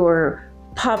your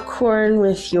popcorn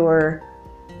with your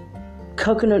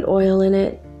coconut oil in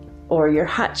it, or your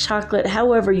hot chocolate,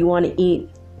 however you want to eat.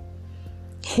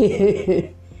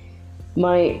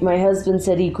 My husband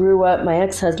said he grew up, my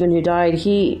ex-husband who died,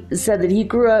 he said that he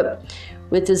grew up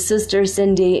with his sister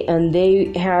Cindy, and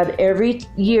they had every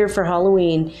year for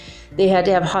Halloween, they had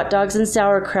to have hot dogs and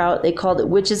sauerkraut. They called it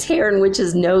witch's hair and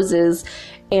witch's noses,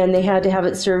 and they had to have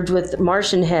it served with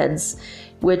Martian heads,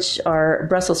 which are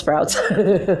Brussels sprouts.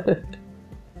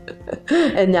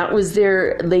 And that was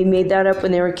they made that up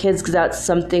when they were kids, because that's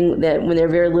something that when they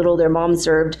were very little, their mom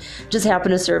just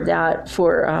happened to serve that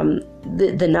for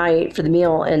the night for the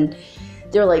meal. And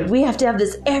they're like, we have to have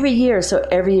this every year. So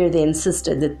every year they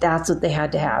insisted that that's what they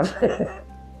had to have.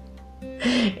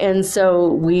 And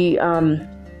so we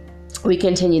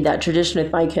continued that tradition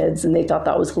with my kids, and they thought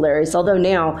that was hilarious. Although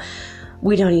now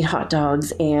we don't eat hot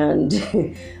dogs, and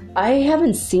I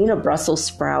haven't seen a Brussels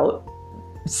sprout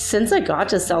since I got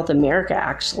to South America,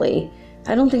 actually.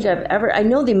 I don't think I've ever... I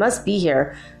know they must be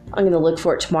here. I'm going to look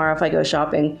for it tomorrow if I go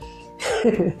shopping.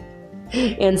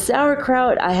 And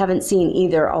sauerkraut, I haven't seen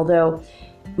either, although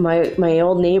my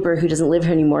old neighbor who doesn't live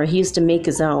here anymore, he used to make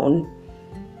his own.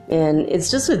 And it's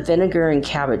just with vinegar and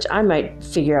cabbage. I might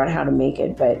figure out how to make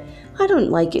it, but I don't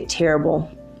like it terrible.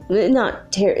 I don't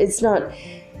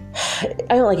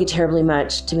like it terribly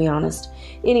much, to be honest.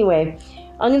 Anyway,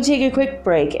 I'm going to take a quick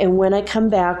break, and when I come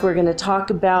back, we're going to talk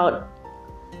about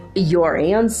your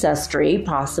ancestry,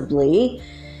 possibly,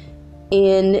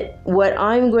 in what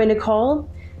I'm going to call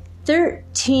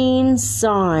 13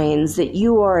 signs that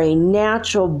you are a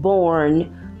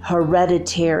natural-born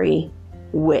hereditary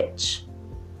witch.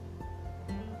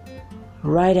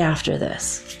 Right after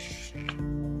this.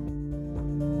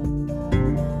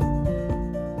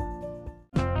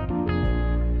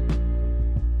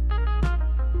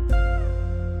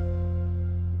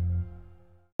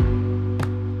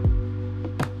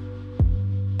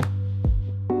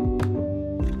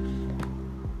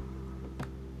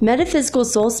 Metaphysical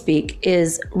Soul Speak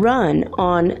is run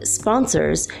on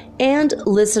sponsors and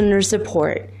listener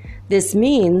support. This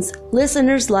means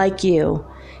listeners like you.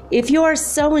 If you are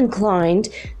so inclined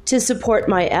to support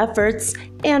my efforts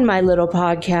and my little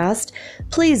podcast,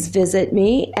 please visit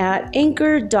me at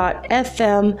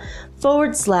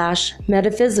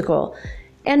anchor.fm/metaphysical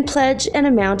and pledge an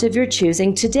amount of your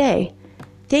choosing today.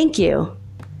 Thank you.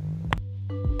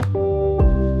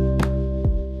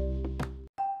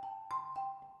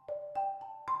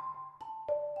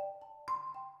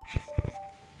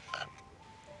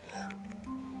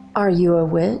 Are you a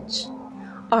witch?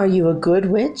 Are you a good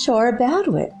witch or a bad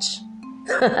witch?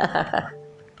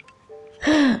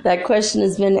 That question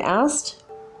has been asked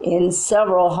in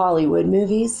several Hollywood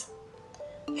movies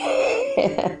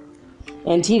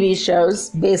and TV shows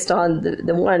based on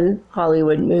the one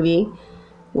Hollywood movie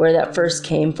where that first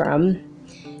came from.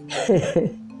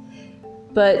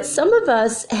 But some of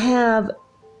us have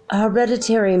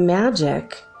hereditary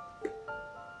magic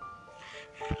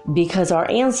because our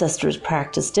ancestors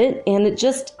practiced it, and it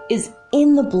just is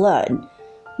in the blood.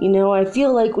 You know, I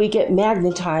feel like we get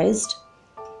magnetized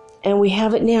and we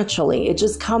have it naturally. It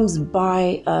just comes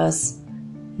by us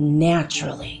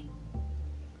naturally.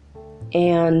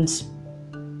 And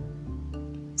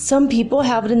some people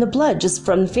have it in the blood just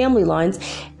from the family lines,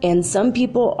 and some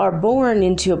people are born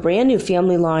into a brand new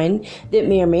family line that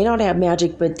may or may not have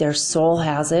magic, but their soul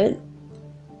has it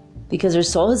because their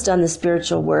soul has done the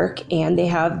spiritual work, and they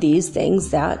have these things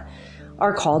that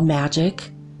are called magic.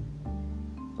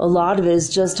 A lot of it is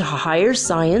just higher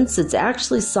science. It's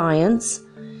actually science.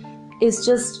 It's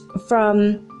just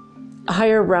from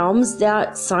higher realms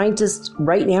that scientists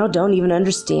right now don't even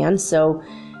understand. So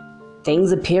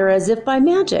things appear as if by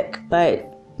magic,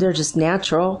 but they're just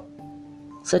natural,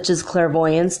 such as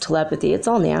clairvoyance, telepathy. It's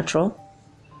all natural.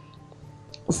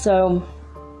 So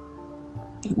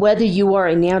whether you are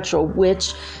a natural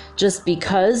witch just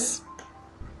because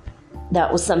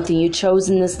that was something you chose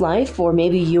in this life, or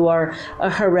maybe you are a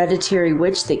hereditary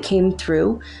witch that came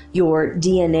through your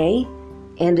DNA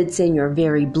and it's in your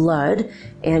very blood,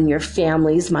 and your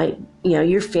families might,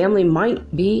 your family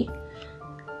might be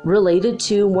related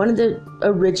to one of the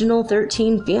original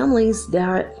 13 families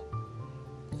that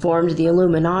formed the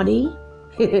Illuminati.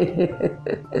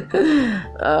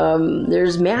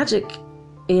 There's magic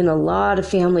in a lot of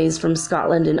families from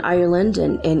Scotland and Ireland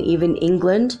and even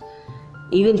England,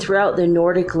 even throughout the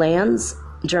Nordic lands,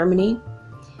 Germany,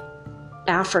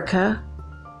 Africa,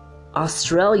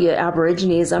 Australia,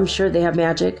 Aborigines. I'm sure they have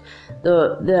magic.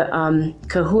 The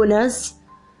kahunas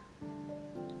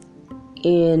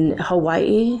in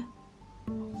Hawaii,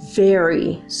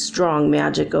 very strong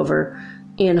magic over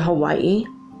in Hawaii.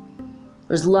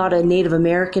 There's a lot of Native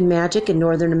American magic in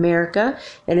Northern America,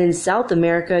 and in South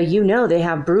America, they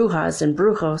have brujas and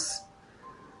brujos.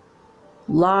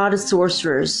 A lot of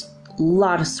sorcerers, a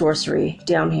lot of sorcery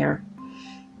down here.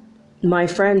 My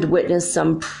friend witnessed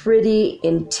some pretty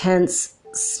intense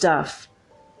stuff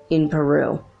in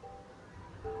Peru.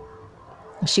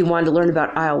 She wanted to learn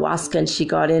about ayahuasca, and she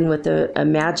got in with a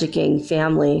magicking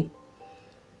family,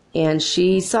 and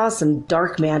she saw some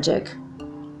dark magic.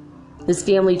 This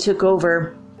family took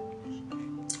over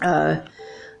a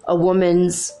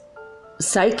woman's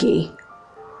psyche,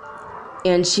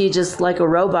 and she just, like a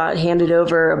robot, handed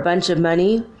over a bunch of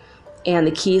money and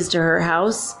the keys to her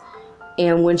house.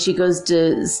 And when she goes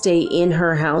to stay in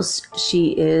her house, she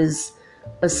is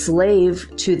a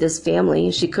slave to this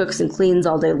family. She cooks and cleans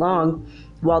all day long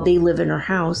while they live in her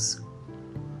house.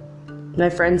 My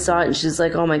friend saw it and she's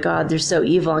like, oh my God, they're so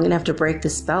evil. I'm going to have to break the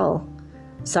spell.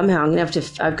 Somehow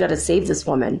I've got to save this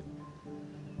woman.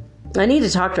 I need to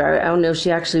talk to her. I don't know if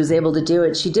she actually was able to do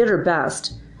it. She did her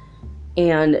best.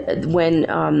 And when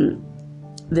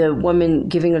the woman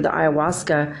giving her the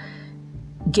ayahuasca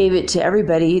gave it to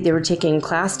everybody, they were taking a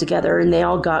class together, and they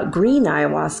all got green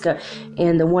ayahuasca,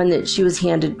 and the one that she was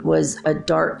handed was a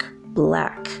dark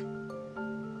black,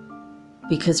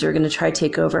 because they're going to try to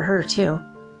take over her too.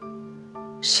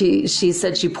 She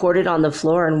said she poured it on the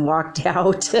floor and walked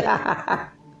out.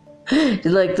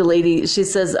 Like the lady, she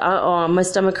says, oh, my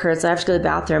stomach hurts, I have to go to the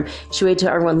bathroom. She waited till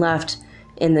everyone left,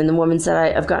 and then the woman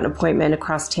said, I've got an appointment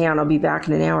across town, I'll be back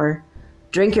in an hour.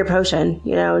 Drink your potion,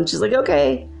 and she's like,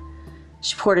 okay.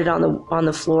 She poured it on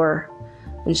the floor,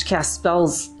 and she cast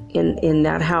spells in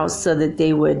that house so that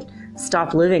they would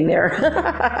stop living there.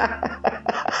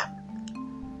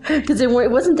 Because it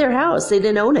wasn't their house. They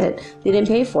didn't own it. They didn't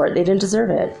pay for it. They didn't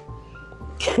deserve it.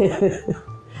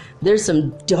 There's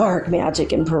some dark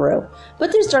magic in Peru.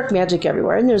 But there's dark magic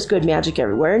everywhere, and there's good magic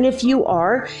everywhere. And if you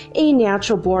are a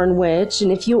natural-born witch,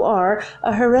 and if you are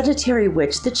a hereditary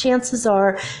witch, the chances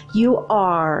are you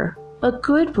are a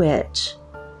good witch.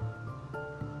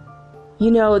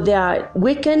 That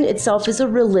Wiccan itself is a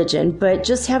religion, but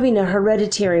just having a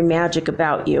hereditary magic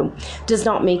about you does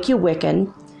not make you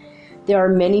Wiccan. There are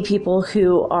many people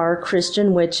who are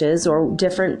Christian witches or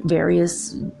different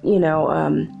various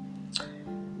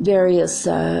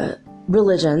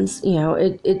religions.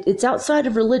 It's outside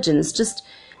of religion. It's just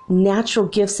natural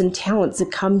gifts and talents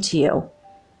that come to you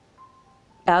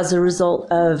as a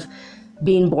result of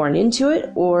being born into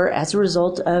it or as a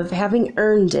result of having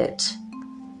earned it.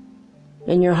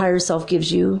 And your higher self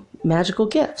gives you magical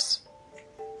gifts.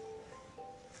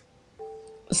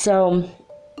 So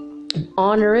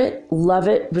honor it, love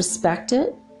it, respect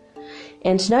it.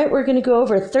 And tonight we're going to go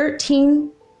over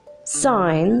 13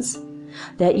 signs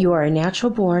that you are a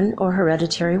natural born or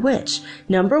hereditary witch.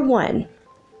 Number 1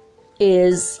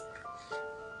 is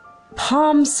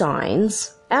palm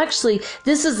signs. Actually,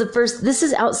 this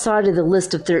is outside of the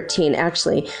list of 13,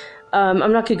 actually. I'm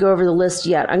not going to go over the list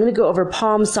yet. I'm going to go over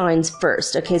palm signs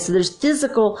first. Okay, so there's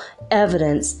physical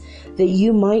evidence that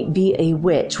you might be a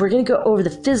witch. We're going to go over the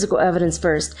physical evidence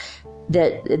first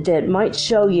that might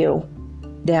show you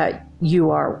that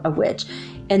you are a witch.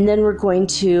 And then we're going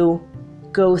to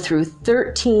go through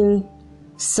 13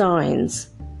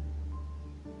 signs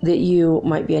that you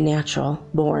might be a natural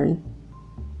born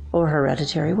or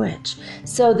hereditary witch.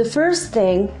 So the first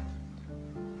thing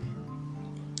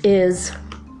is,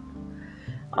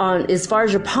 as far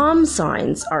as your palm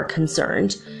signs are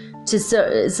concerned, it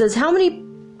says, how many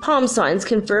palm signs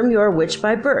confirm you are a witch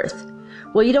by birth?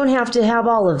 Well, you don't have to have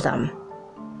all of them.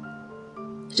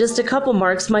 Just a couple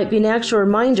marks might be an actual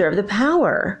reminder of the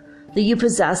power that you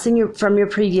possess from your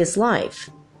previous life.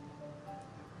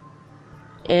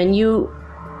 And you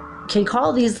can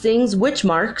call these things witch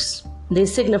marks. They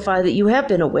signify that you have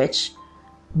been a witch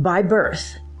by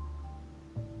birth,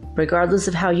 regardless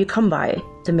of how you come by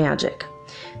the magic.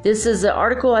 This is an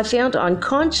article I found on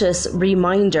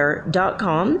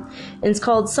consciousreminder.com, and it's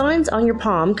called Signs on Your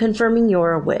Palm Confirming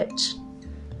You're a Witch.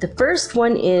 The first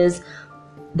one is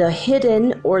the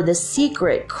hidden or the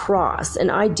secret cross,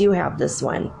 and I do have this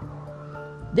one.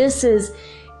 This is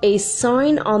a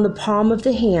sign on the palm of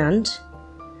the hand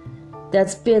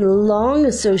that's been long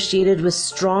associated with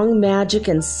strong magic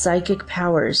and psychic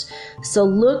powers. So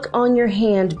look on your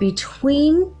hand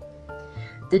between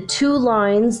the two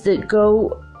lines that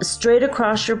go straight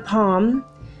across your palm,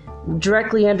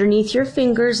 directly underneath your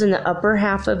fingers in the upper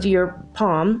half of your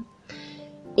palm.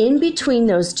 In between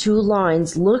those two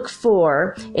lines, look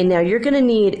for, and now you're going to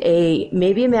need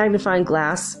maybe a magnifying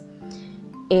glass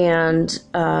and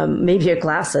maybe your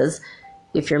glasses,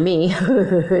 if you're me,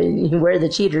 you wear the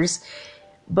cheaters,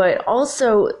 but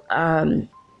also a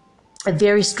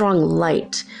very strong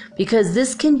light, because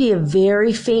this can be a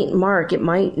very faint mark. It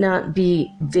might not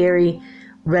be very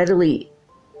readily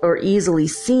or easily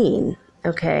seen,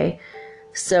 okay?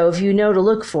 So if you know to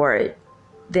look for it,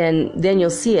 then you'll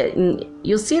see it, and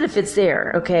you'll see it if it's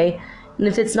there, okay? And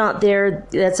if it's not there,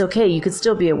 that's okay. You could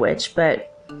still be a witch, but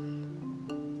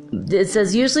it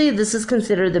says usually this is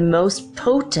considered the most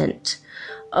potent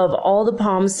of all the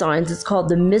palm signs. It's called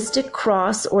the mystic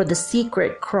cross or the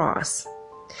secret cross.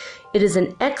 It is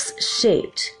an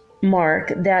X-shaped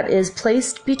mark that is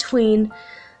placed between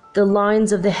the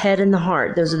lines of the head and the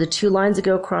heart. Those are the two lines that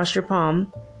go across your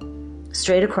palm,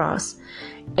 straight across.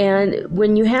 And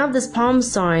when you have this palm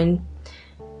sign,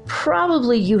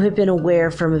 probably you have been aware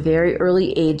from a very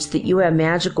early age that you have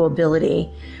magical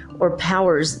ability or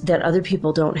powers that other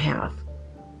people don't have.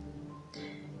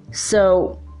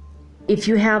 So if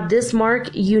you have this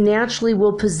mark, you naturally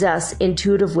will possess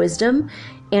intuitive wisdom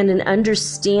and an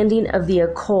understanding of the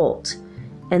occult.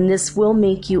 And this will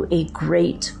make you a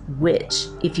great witch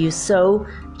if you so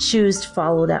choose to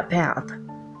follow that path.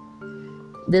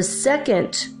 The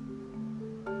second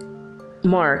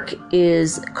mark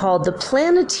is called the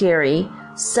planetary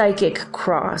psychic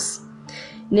cross.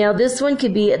 Now this one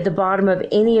could be at the bottom of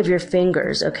any of your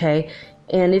fingers, okay?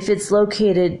 And if it's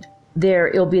located there,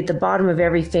 it'll be at the bottom of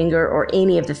every finger or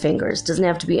any of the fingers. Doesn't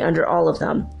have to be under all of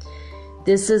them.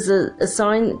 This is a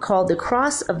sign called the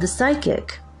cross of the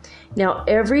psychic. Now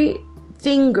every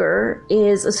finger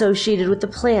is associated with the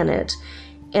planet,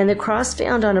 and the cross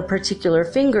found on a particular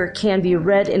finger can be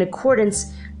read in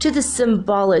accordance to the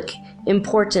symbolic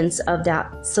importance of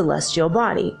that celestial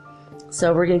body.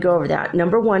 So we're going to go over that.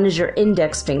 Number 1 is your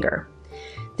index finger.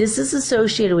 This is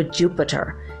associated with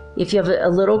Jupiter. If you have a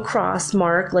little cross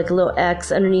mark, like a little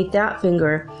X underneath that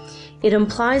finger, it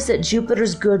implies that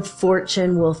Jupiter's good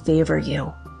fortune will favor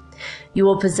you. You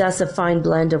will possess a fine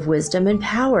blend of wisdom and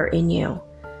power in you.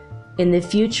 In the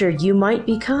future, you might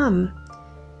become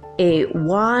a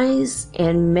wise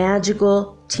and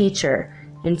magical teacher.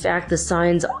 In fact,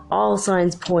 all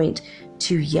signs point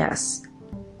to yes.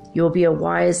 You'll be a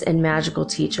wise and magical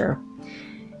teacher.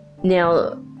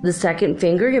 Now, the second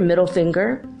finger, your middle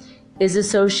finger, is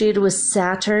associated with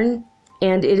Saturn,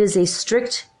 and it is a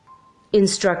strict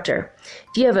instructor.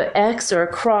 If you have an X or a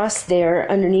cross there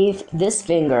underneath this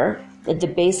finger, at the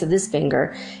base of this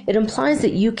finger, it implies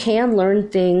that you can learn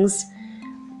things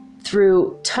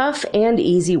through tough and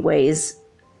easy ways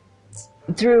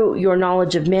through your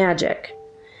knowledge of magic.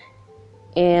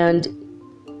 And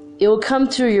It will come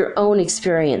through your own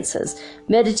experiences.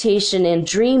 Meditation and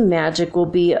dream magic will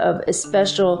be of a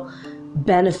special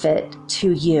benefit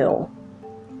to you.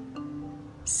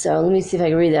 So let me see if I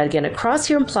can read that again. A cross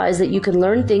here implies that you can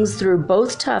learn things through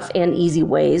both tough and easy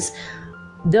ways,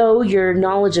 though your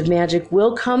knowledge of magic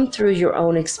will come through your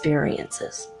own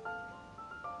experiences.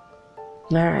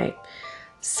 All right.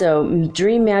 So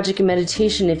dream magic and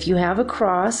meditation, if you have a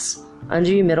cross under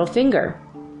your middle finger.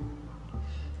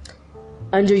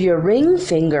 Under your ring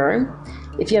finger,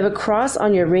 if you have a cross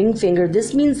on your ring finger,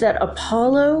 this means that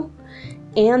Apollo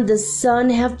and the sun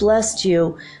have blessed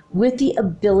you with the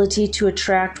ability to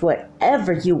attract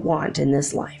whatever you want in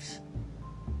this life.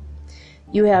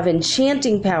 You have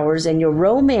enchanting powers, and your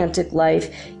romantic life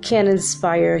can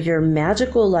inspire your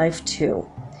magical life too.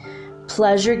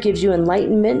 Pleasure gives you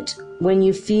enlightenment when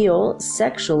you feel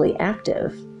sexually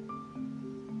active.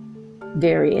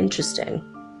 Very interesting.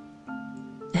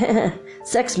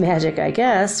 Sex magic, I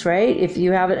guess, right? If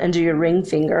you have it under your ring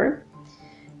finger.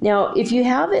 Now, if you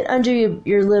have it under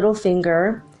your little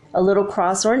finger, a little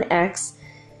cross or an X,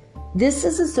 this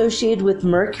is associated with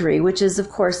Mercury, which is, of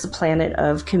course, the planet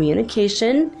of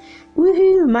communication.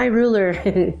 Woohoo, my ruler.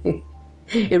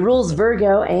 It rules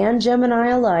Virgo and Gemini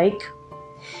alike.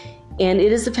 And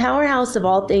it is the powerhouse of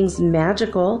all things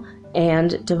magical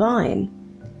and divine.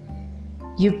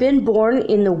 You've been born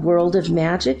in the world of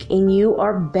magic, and you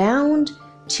are bound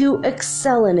to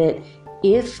excel in it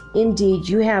if indeed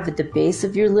you have at the base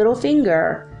of your little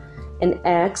finger an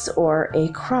X or a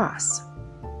cross.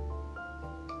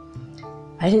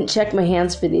 I didn't check my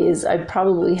hands for these. I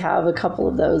probably have a couple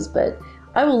of those, but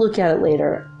I will look at it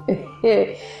later.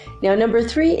 Now, number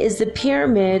 3 is the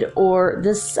pyramid or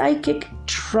the psychic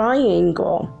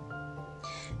triangle.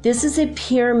 This is a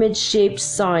pyramid-shaped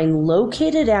sign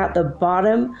located at the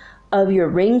bottom of your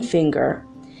ring finger.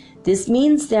 This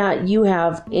means that you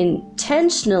have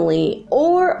intentionally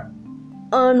or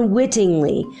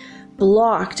unwittingly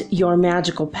blocked your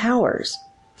magical powers.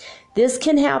 This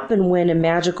can happen when a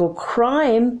magical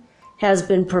crime has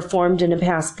been performed in a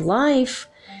past life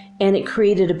and it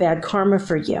created a bad karma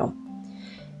for you.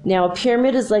 Now, a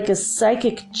pyramid is like a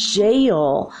psychic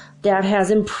jail that has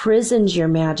imprisoned your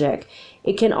magic.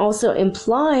 It can also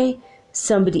imply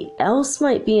somebody else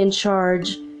might be in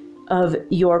charge of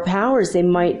your powers. They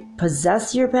might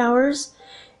possess your powers,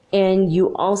 and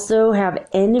you also have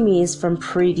enemies from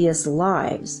previous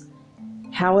lives.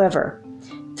 However,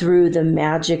 through the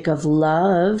magic of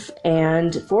love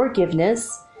and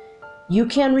forgiveness, you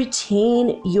can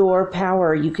retain your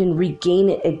power. You can regain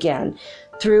it again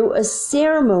through a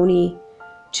ceremony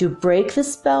to break the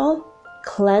spell,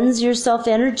 cleanse yourself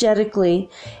energetically,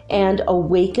 and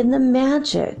awaken the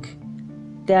magic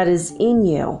that is in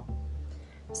you.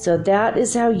 So that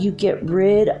is how you get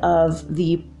rid of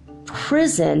the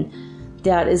prison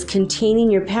that is containing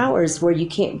your powers where you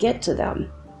can't get to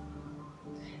them.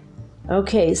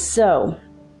 Okay, so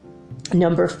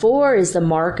number 4 is the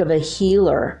mark of a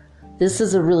healer. This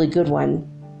is a really good one.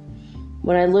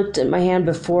 When I looked at my hand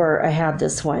before, I had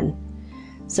this one.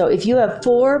 So if you have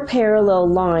 4 parallel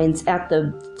lines at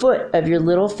the foot of your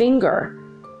little finger,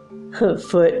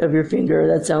 foot of your finger,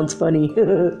 that sounds funny.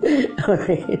 All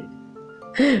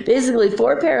right. Basically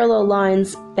 4 parallel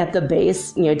lines at the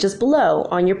base, just below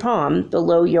on your palm,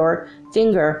 below your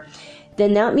finger,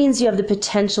 then that means you have the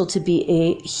potential to be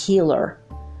a healer.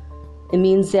 It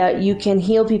means that you can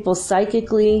heal people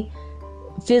psychically,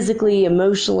 physically,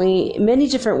 emotionally, many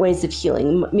different ways of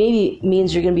healing. Maybe it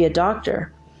means you're going to be a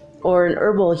doctor or an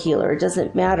herbal healer. It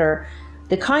doesn't matter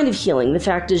the kind of healing. The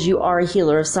fact is you are a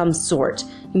healer of some sort.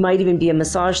 You might even be a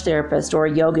massage therapist or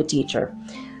a yoga teacher.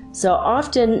 So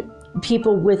often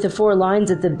people with the 4 lines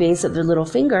at the base of their little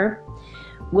finger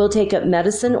will take up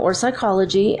medicine or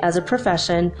psychology as a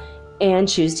profession and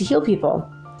choose to heal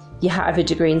people. Yeah, I have a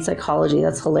degree in psychology.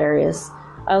 That's hilarious.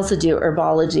 I also do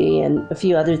herbology and a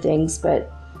few other things,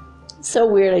 but so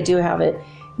weird, I do have it.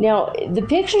 Now, the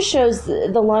picture shows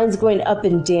the lines going up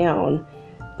and down,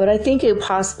 but I think it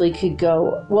possibly could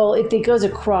go, well, if it goes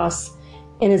across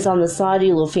and it's on the side of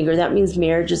your little finger, that means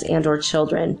marriages and or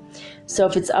children. So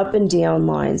if it's up and down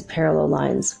lines, parallel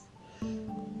lines.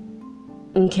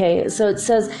 Okay, so it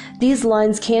says, these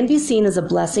lines can be seen as a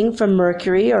blessing from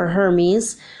Mercury or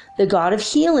Hermes, the god of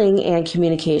healing and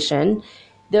communication.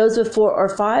 Those with 4 or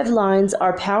 5 lines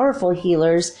are powerful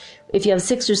healers. If you have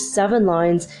 6 or 7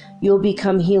 lines, you'll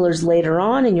become healers later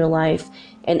on in your life.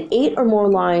 And 8 or more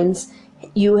lines,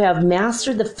 you have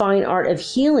mastered the fine art of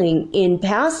healing in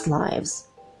past lives,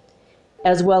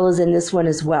 as well as in this one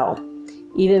as well.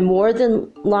 Even more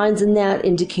than lines than that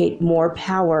indicate more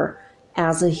power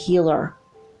as a healer.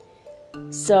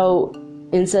 So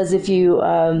It says if you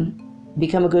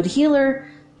become a good healer,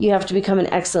 you have to become an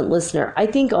excellent listener. I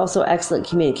think also excellent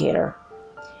communicator.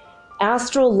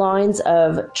 Astral lines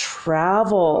of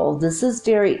travel. This is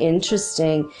very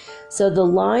interesting. So the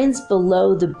lines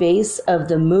below the base of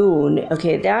the moon.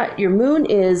 Okay, that your moon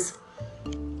is,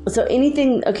 so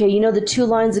anything, okay, you know the two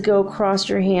lines that go across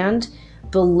your hand?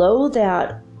 Below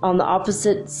that, on the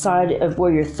opposite side of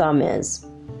where your thumb is.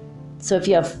 So if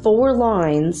you have 4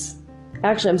 lines,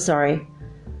 actually, I'm sorry.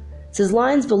 It says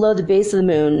lines below the base of the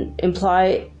moon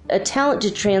imply a talent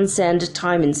to transcend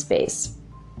time and space.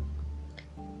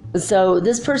 So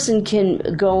this person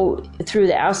can go through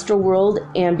the astral world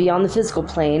and beyond the physical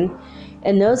plane,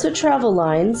 and those with travel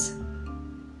lines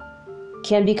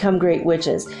can become great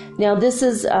witches. Now this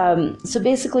is, so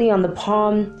basically on the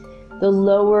palm, the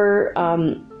lower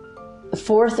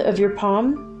fourth of your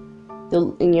palm,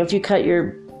 if you cut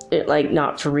your, like,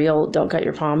 not for real, don't cut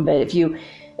your palm, but if you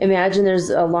imagine there's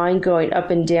a line going up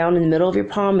and down in the middle of your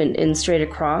palm and straight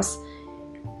across,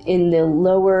 in the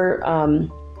lower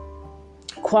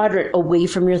quadrant away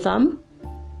from your thumb,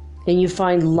 and you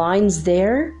find lines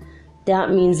there, that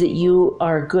means that you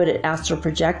are good at astral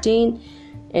projecting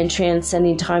and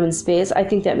transcending time and space. I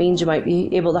think that means you might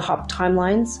be able to hop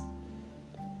timelines,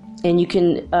 and you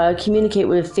can communicate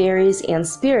with fairies and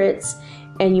spirits,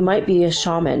 and you might be a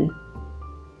shaman.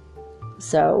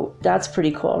 So that's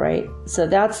pretty cool, right? So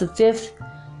that's the 5th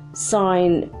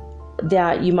sign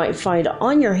that you might find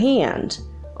on your hand,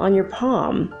 on your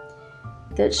palm,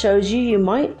 that shows you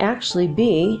might actually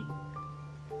be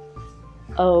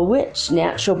a witch,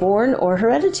 natural born or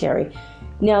hereditary.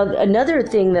 Now, another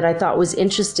thing that I thought was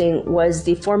interesting was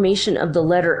the formation of the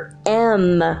letter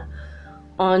M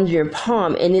on your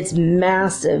palm, and it's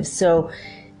massive. So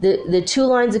the 2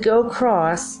 lines that go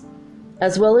across,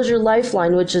 as well as your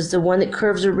lifeline, which is the one that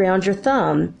curves around your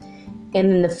thumb, and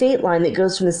then the fate line that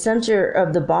goes from the center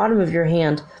of the bottom of your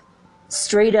hand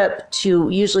straight up to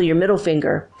usually your middle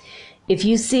finger. If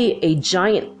you see a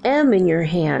giant M in your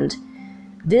hand,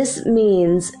 this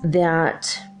means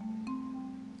that,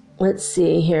 let's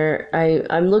see here,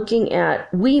 I'm looking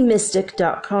at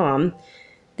WeMystic.com.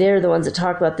 They're the ones that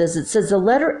talk about this. It says the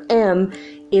letter M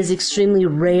is extremely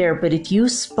rare, but if you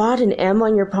spot an M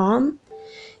on your palm,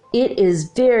 it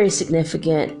is very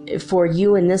significant for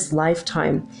you in this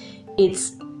lifetime.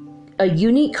 It's a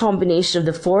unique combination of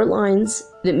the 4 lines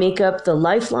that make up the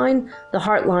lifeline, the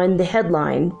heart line, the head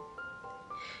line,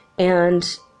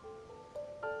 and,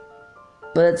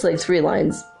 well, it's like 3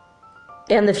 lines,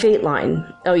 and the fate line.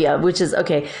 Oh yeah, which is,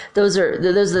 okay, those are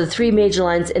the 3 major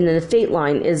lines, and then the fate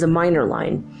line is a minor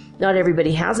line. Not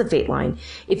everybody has a fate line.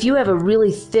 If you have a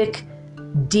really thick,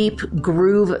 deep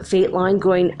groove fate line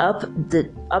going up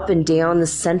and down the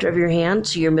center of your hand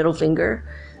to your middle finger,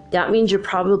 that means you're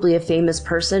probably a famous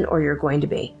person, or you're going to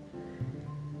be.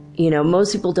 You know,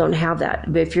 most people don't have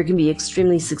that, but if you're going to be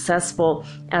extremely successful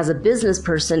as a business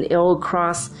person, it'll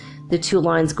cross the 2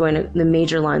 lines going, the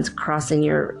major lines crossing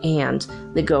your hand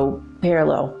that go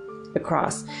parallel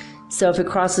across. So if it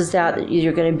crosses that,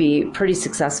 you're going to be pretty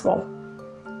successful.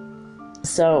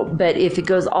 So, but if it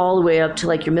goes all the way up to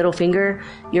like your middle finger,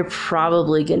 you're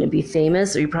probably going to be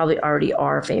famous, or you probably already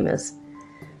are famous.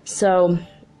 So,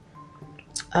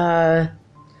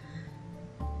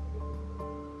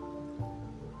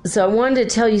 So I wanted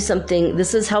to tell you something.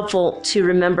 This is helpful to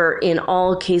remember in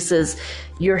all cases.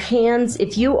 Your hands,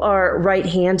 if you are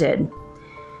right-handed,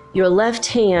 your left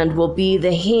hand will be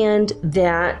the hand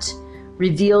that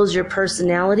reveals your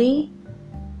personality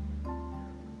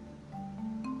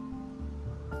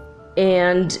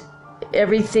and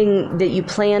everything that you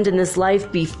planned in this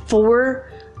life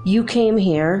before you came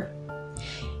here.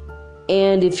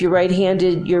 And if you're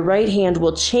right-handed, your right hand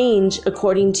will change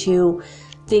according to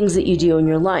things that you do in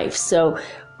your life. So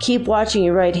keep watching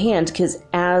your right hand, because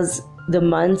as the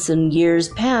months and years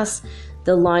pass,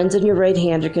 the lines on your right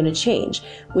hand are going to change.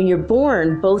 When you're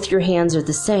born, both your hands are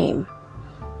the same,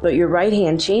 but your right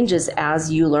hand changes as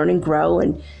you learn and grow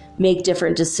and make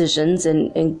different decisions.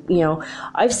 And you know,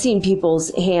 I've seen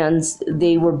people's hands,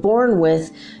 they were born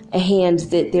with a hand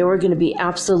that they were going to be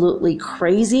absolutely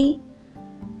crazy.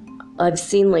 I've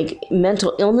seen like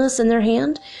mental illness in their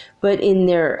hand, but in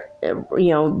their,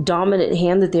 dominant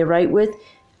hand that they write with,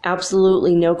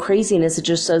 absolutely no craziness. It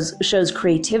just shows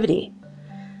creativity.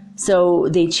 So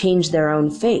they change their own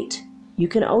fate. You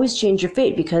can always change your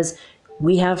fate because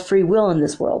we have free will in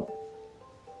this world.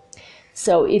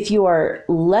 So if you are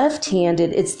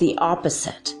left-handed, it's the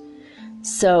opposite.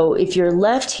 So if you're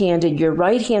left-handed, your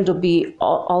right hand will be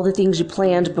all the things you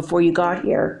planned before you got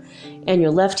here, and your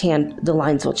left hand, the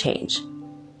lines will change.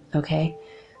 Okay?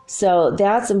 So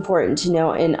that's important to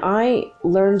know. And I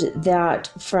learned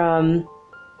that from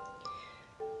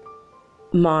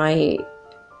my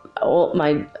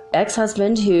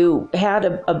ex-husband, who had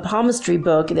a palmistry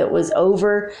book that was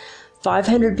over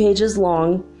 500 pages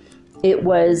long. It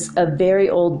was a very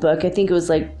old book. I think it was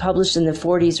like published in the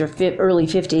 40s or early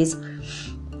 50s.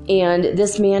 And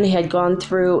this man had gone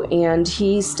through and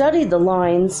he studied the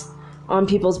lines on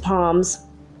people's palms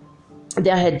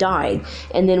that had died,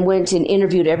 and then went and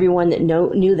interviewed everyone that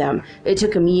knew them. It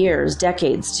took him years,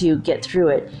 decades to get through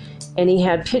it. And he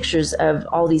had pictures of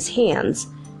all these hands.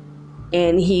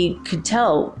 And he could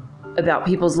tell about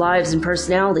people's lives and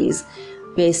personalities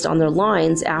based on their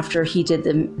lines after he did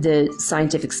the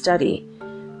scientific study.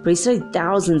 But he studied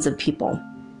thousands of people.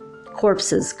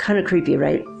 Corpses, kind of creepy,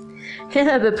 right?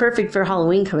 But perfect for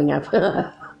Halloween coming up.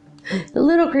 A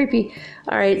little creepy.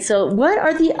 All right, so what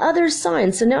are the other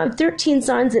signs? So now I have 13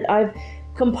 signs that I've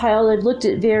compiled. I've looked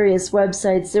at various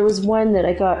websites. There was one that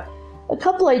I got a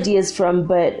couple ideas from,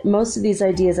 but most of these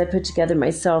ideas I put together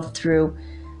myself through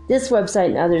this website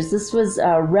and others. This was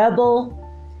Rebel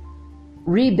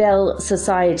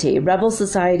Society, but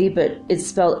it's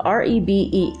spelled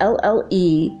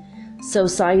REBELLE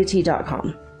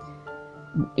society.com.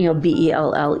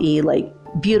 BELLE, like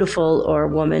beautiful or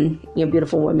woman,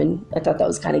 beautiful woman. I thought that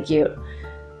was kind of cute.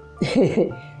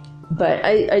 But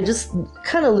I just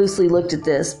kind of loosely looked at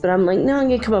this, but I'm like, no, I'm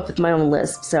going to come up with my own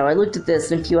list. So I looked at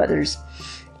this and a few others.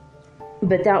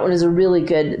 But that one is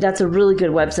that's a really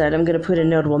good website. I'm going to put in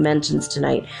notable mentions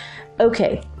tonight.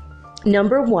 Okay.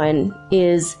 Number 1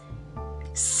 is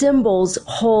symbols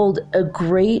hold a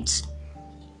great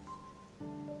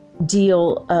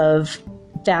deal of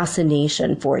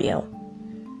fascination for you.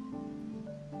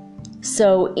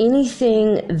 So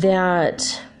anything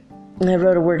that, and I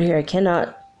wrote a word here,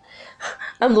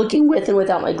 I'm looking with and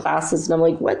without my glasses, and I'm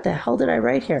like, what the hell did I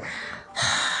write here?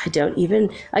 I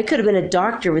could have been a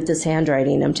doctor with this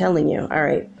handwriting, I'm telling you. All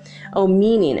right. Oh,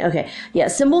 meaning. Okay. Yeah,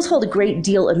 symbols hold a great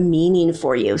deal of meaning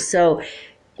for you. So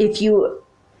if you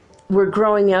were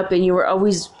growing up and you were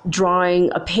always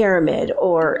drawing a pyramid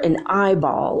or an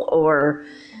eyeball or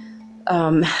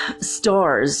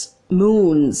stars,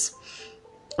 moons,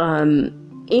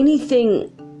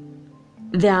 anything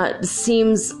that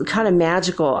seems kind of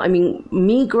magical. I mean,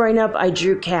 me growing up, I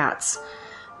drew cats.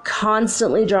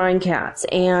 Constantly drawing cats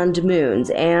and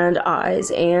moons and eyes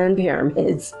and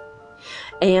pyramids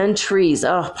and trees.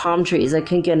 Oh, palm trees. I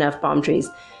couldn't get enough palm trees.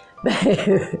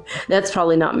 That's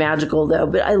probably not magical though,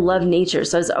 but I love nature.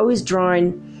 So I was always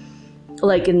drawing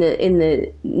like in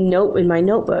my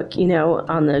notebook,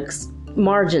 on the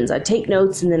margins. I'd take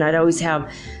notes and then I'd always have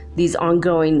these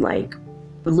ongoing like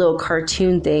little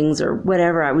cartoon things or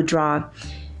whatever I would draw.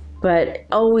 But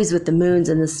always with the moons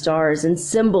and the stars and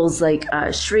symbols like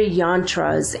Sri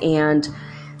Yantras and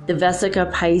the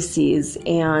Vesica Pisces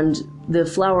and the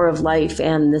flower of life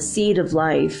and the seed of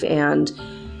life. And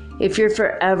if you're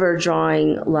forever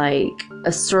drawing like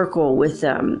a circle with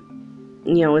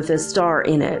with a star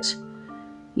in it,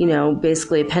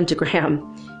 basically a pentagram,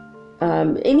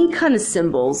 any kind of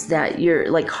symbols that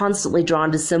you're like constantly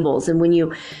drawn to symbols. And when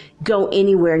you go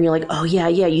anywhere and you're like, oh yeah,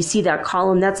 you see that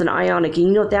column, that's an ionic, and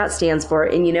you know what that stands for,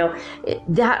 and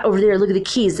that over there, look at the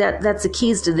keys, that's the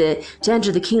keys to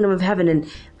enter the kingdom of heaven,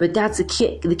 but that's the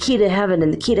key to heaven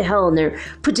and the key to hell, and they're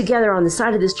put together on the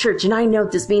side of this church, and I know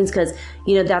what this means because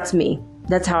that's me.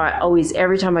 That's how I always,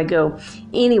 every time I go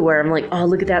anywhere, I'm like, oh,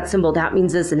 look at that symbol, that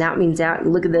means this and that means that,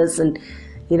 and look at this, and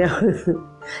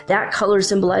that color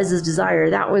symbolizes desire.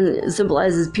 That one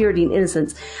symbolizes purity and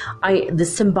innocence. The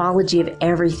symbology of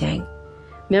everything.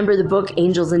 Remember the book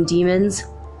Angels and Demons?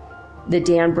 The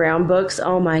Dan Brown books?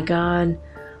 Oh my God.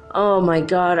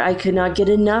 I could not get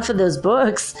enough of those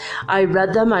books. I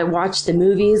read them. I watched the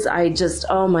movies.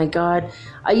 Oh my God.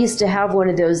 I used to have one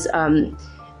of those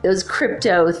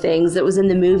crypto things that was in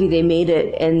the movie. They made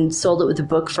it and sold it with a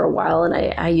book for a while. And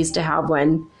I used to have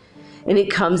one. And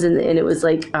it comes in, and it was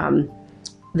like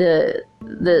the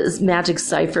magic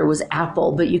cipher was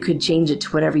Apple, but you could change it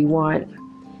to whatever you want.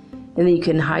 And then you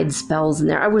can hide spells in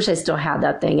there. I wish I still had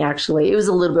that thing, actually. It was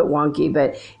a little bit wonky,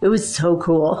 but it was so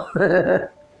cool.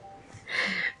 But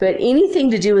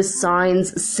anything to do with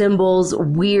signs, symbols,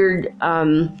 weird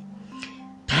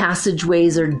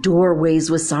passageways or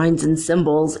doorways with signs and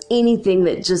symbols, anything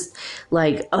that just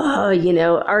like,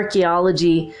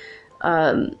 archaeology,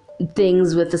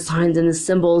 things with the signs and the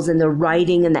symbols and the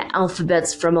writing and the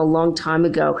alphabets from a long time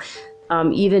ago,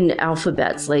 even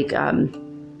alphabets like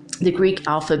the Greek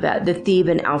alphabet, the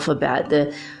Theban alphabet,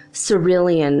 the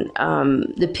Cyrillian,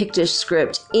 the Pictish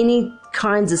script, any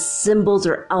kinds of symbols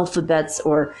or alphabets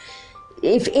or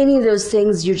if any of those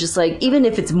things, you're just like, even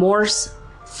if it's Morse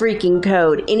freaking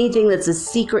code, anything that's a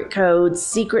secret code,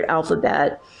 secret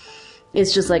alphabet,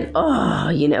 it's just like, oh,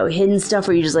 hidden stuff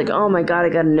where you're just like, oh my God, I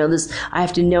got to know this. I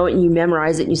have to know it, and you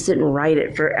memorize it and you sit and write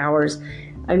it for hours.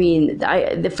 I mean,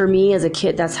 for me as a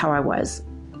kid, that's how I was.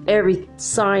 Every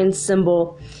sign,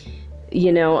 symbol,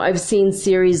 I've seen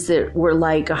series that were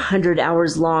like 100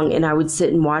 hours long, and I would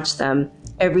sit and watch them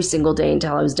every single day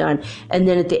until I was done. And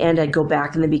then at the end, I'd go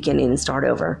back in the beginning and start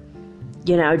over.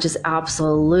 It just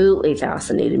absolutely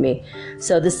fascinated me.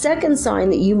 So the second sign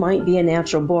that you might be a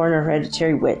natural born or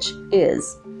hereditary witch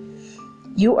is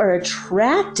you are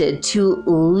attracted to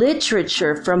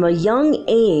literature from a young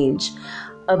age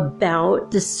about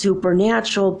the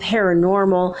supernatural,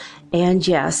 paranormal, and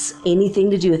yes, anything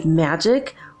to do with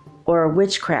magic or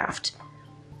witchcraft.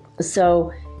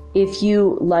 So if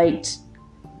you liked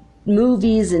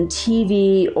movies and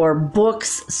TV or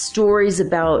books, stories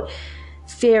about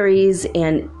fairies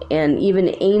and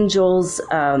even angels,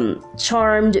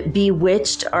 Charmed,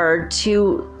 Bewitched are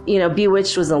two,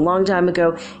 Bewitched was a long time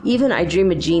ago. Even I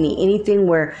Dream of Jeannie, anything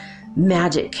where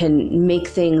magic can make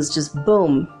things just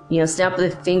boom, snap of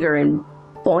the finger and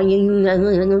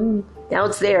boing, now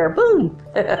it's there, boom,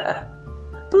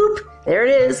 boop, there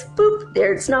it is, boop,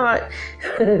 there it's not.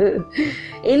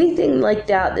 Anything like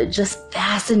that just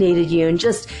fascinated you and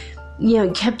just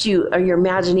kept your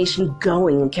imagination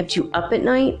going and kept you up at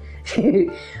night.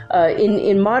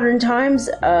 In modern times,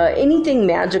 anything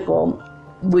magical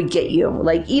would get you,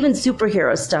 like even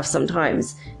superhero stuff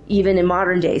sometimes, even in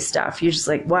modern day stuff. You're just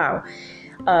like, wow.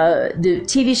 The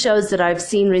TV shows that I've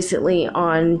seen recently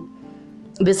on,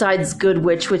 besides Good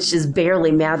Witch, which is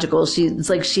barely magical, it's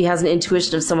like she has an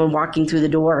intuition of someone walking through the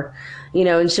door,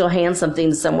 and she'll hand something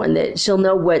to someone that she'll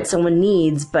know what someone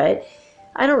needs, but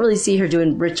I don't really see her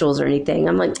doing rituals or anything.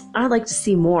 I'm like, I'd like to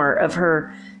see more of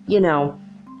her,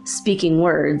 speaking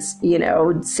words,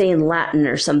 saying Latin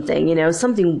or something,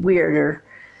 something weird. Or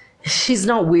she's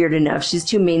not weird enough. She's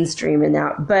too mainstream in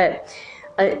that. But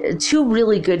two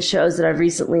really good shows that I've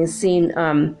recently seen.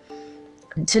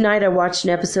 Tonight I watched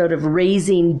an episode of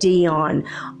Raising Dion.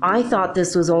 I thought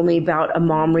this was only about a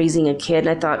mom raising a kid. And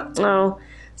I thought, oh,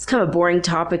 it's kind of a boring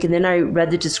topic. And then I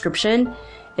read the description.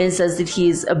 And it says that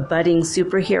he's a budding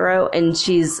superhero and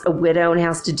she's a widow and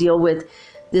has to deal with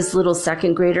this little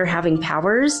second grader having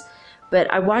powers. But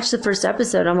I watched the first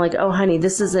episode. I'm like, oh, honey,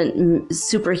 this isn't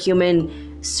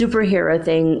superhuman superhero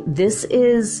thing. This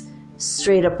is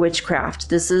straight up witchcraft.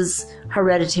 This is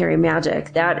hereditary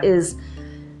magic. That is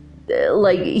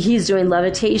like he's doing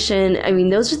levitation. I mean,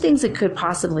 those are things that could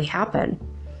possibly happen.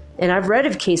 And I've read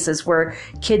of cases where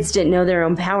kids didn't know their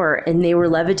own power and they were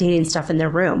levitating stuff in their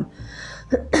room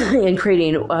and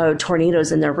creating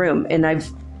tornadoes in their room. And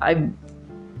I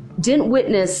didn't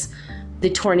witness the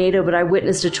tornado, but I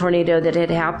witnessed a tornado that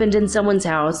had happened in someone's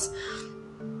house.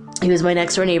 He was my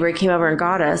next door neighbor. He came over and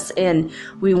got us, and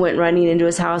we went running into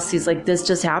his house. He's like, this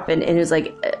just happened. And it was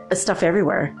like stuff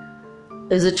everywhere.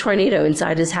 There's a tornado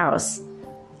inside his house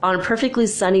on a perfectly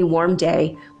sunny, warm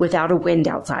day without a wind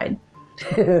outside.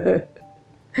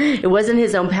 It wasn't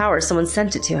his own power. Someone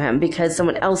sent it to him because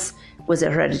someone else was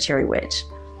a hereditary witch.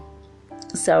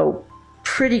 So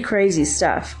pretty crazy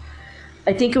stuff.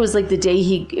 I think it was like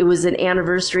it was an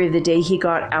anniversary of the day he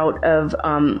got out of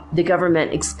the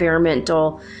government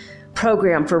experimental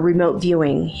program for remote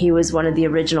viewing. He was one of the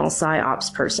original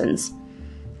PsyOps persons.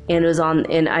 And it was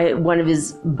one of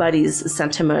his buddies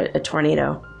sent him a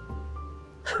tornado.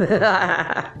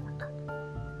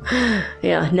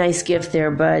 Yeah, nice gift there,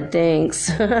 bud.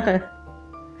 Thanks.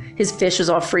 His fish was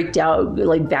all freaked out,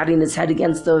 like batting his head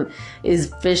against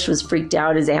his fish was freaked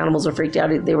out. His animals were freaked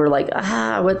out. They were like,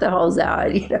 what the hell is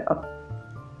that?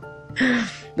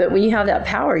 But when you have that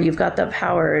power, you've got that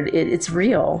power. It's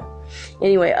real.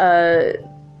 Anyway,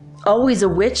 Always a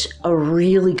Witch, a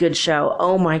really good show.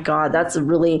 Oh my God,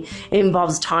 it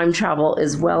involves time travel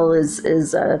as well as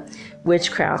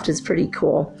witchcraft. It's pretty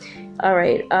cool. All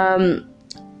right.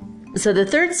 So the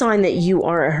third sign that you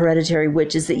are a hereditary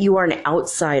witch is that you are an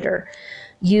outsider.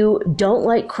 You don't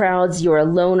like crowds. You're a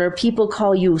loner. People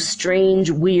call you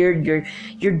strange, weird.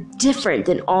 You're different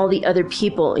than all the other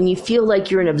people, and you feel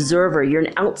like you're an observer. You're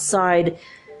an outside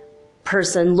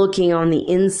person looking on the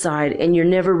inside, and you're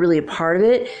never really a part of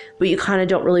it, but you kind of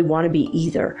don't really want to be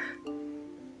either.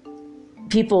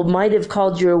 People might have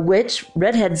called you a witch.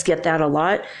 Redheads get that a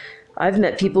lot. I've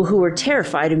met people who were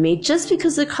terrified of me just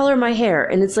because of the color of my hair.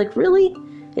 And it's like, really?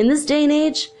 In this day and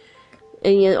age?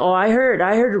 And I heard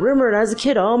a rumor when I was a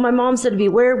kid. Oh, my mom said to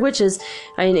beware of witches.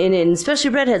 And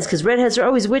especially redheads, because redheads are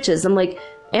always witches. I'm like,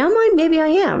 am I? Maybe I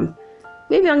am.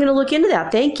 maybe I'm going to look into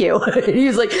that. Thank you. He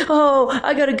was like, oh,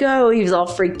 I got to go. He was all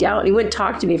freaked out. And he wouldn't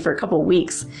talk to me for a couple of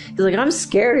weeks. He's like, I'm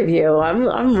scared of you.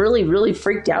 I'm really, really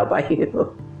freaked out by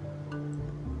you.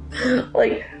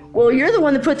 Like, well, you're the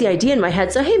one that put the idea in my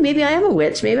head. So, hey, maybe I am a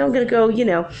witch. Maybe I'm going to go,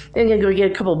 maybe I'm going to go get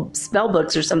a couple spell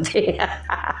books or something.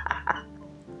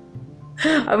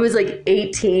 I was like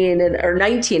 18 or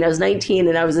 19. I was 19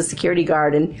 and I was a security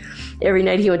guard. And every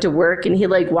night he went to work and he'd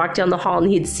like walk down the hall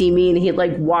and he'd see me and he'd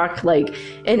like walk like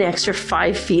an extra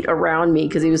 5 feet around me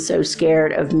because he was so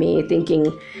scared of me, thinking,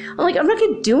 I'm like, I'm not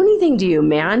going to do anything to you,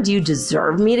 man. Do you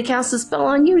deserve me to cast a spell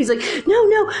on you? And he's like,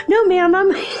 no,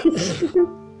 ma'am.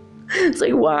 It's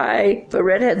like, why? But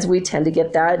redheads, we tend to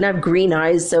get that. And I have green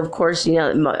eyes. So, of course,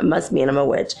 it must mean I'm a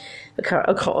witch.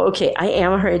 Okay, I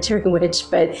am a hereditary witch,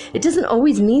 but it doesn't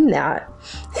always mean that.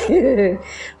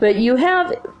 But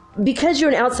because you're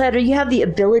an outsider, you have the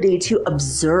ability to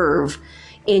observe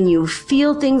and you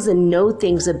feel things and know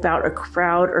things about a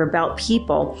crowd or about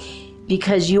people.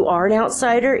 Because you are an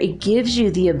outsider, it gives you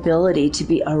the ability to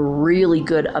be a really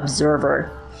good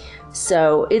observer.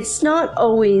 So it's not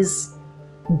always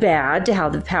bad to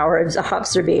have the power of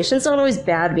observation. It's not always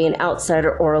bad to be an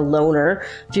outsider or a loner.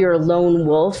 If you're a lone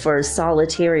wolf or a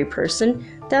solitary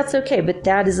person, that's okay. But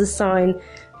that is a sign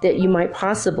that you might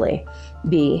possibly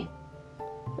be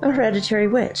a hereditary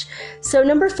witch. So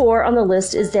number 4 on the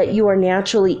list is that you are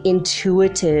naturally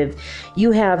intuitive.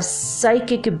 You have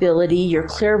psychic ability. You're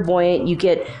clairvoyant. You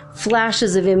get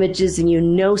flashes of images and you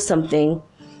know something.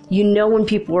 You know when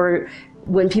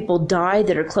people die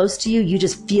that are close to you, you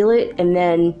just feel it, and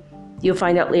then you'll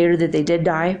find out later that they did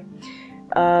die.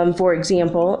 For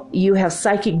example, you have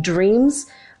psychic dreams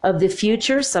of the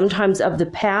future, sometimes of the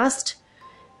past.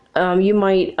 You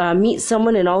might meet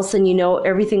someone and all of a sudden you know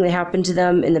everything that happened to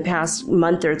them in the past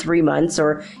month or 3 months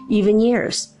or even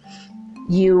years.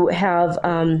 You have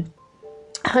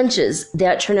hunches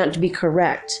that turn out to be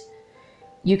correct.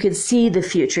 You could see the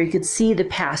future. You could see the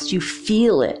past. You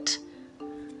feel it.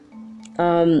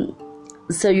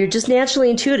 So you're just naturally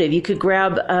intuitive. You could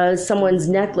grab someone's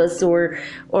necklace or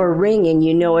ring and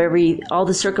you know all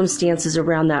the circumstances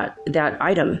around that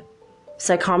item.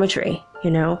 Psychometry,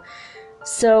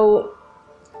 So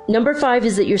number 5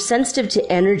 is that you're sensitive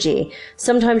to energy.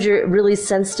 Sometimes you're really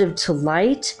sensitive to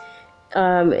light,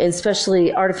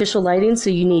 especially artificial lighting.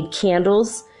 So you need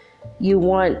candles. You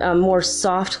want more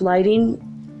soft lighting,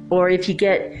 or if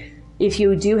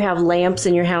you do have lamps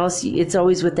in your house, it's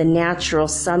always with the natural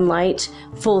sunlight,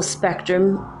 full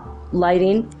spectrum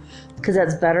lighting, because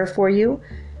that's better for you.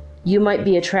 You might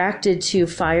be attracted to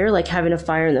fire, like having a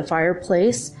fire in the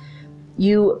fireplace.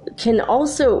 You're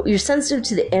sensitive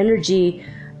to the energy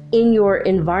in your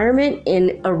environment,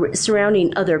 in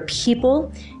surrounding other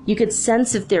people. You could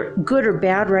sense if they're good or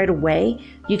bad right away.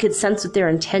 You could sense what their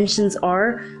intentions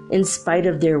are in spite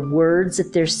of their words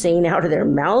that they're saying out of their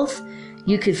mouth.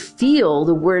 You could feel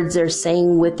the words they're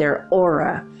saying with their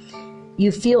aura.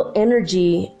 You feel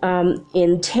energy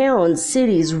in towns,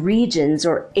 cities, regions,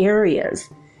 or areas.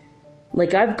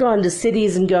 Like I've gone to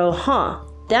cities and go,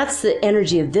 that's the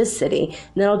energy of this city.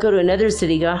 And then I'll go to another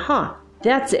city and go,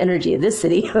 that's the energy of this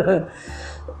city.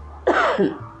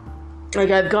 Like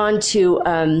I've gone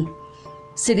to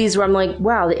cities where I'm like,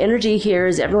 wow, the energy here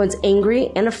is everyone's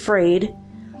angry and afraid.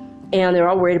 And they're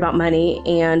all worried about money,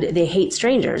 and they hate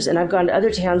strangers. And I've gone to other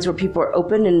towns where people are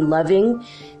open and loving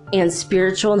and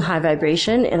spiritual and high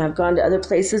vibration. And I've gone to other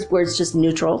places where it's just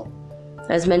neutral.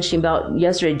 I was mentioning about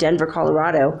yesterday, Denver,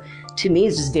 Colorado, to me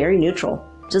is just very neutral,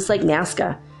 just like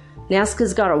Nazca.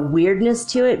 Nazca's got a weirdness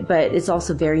to it, but it's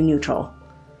also very neutral.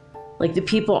 Like the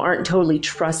people aren't totally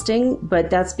trusting, but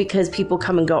that's because people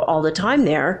come and go all the time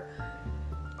there.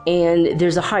 And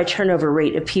there's a high turnover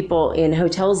rate of people in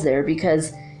hotels there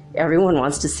because everyone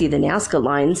wants to see the Nazca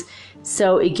lines.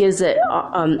 So it gives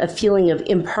a feeling of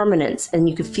impermanence, and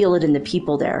you can feel it in the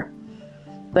people there.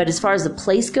 But as far as the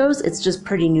place goes, it's just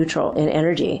pretty neutral in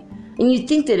energy. And you'd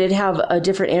think that it'd have a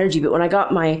different energy, but when I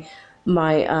got my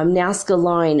Nazca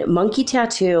line monkey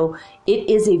tattoo, it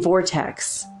is a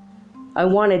vortex. I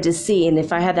wanted to see, and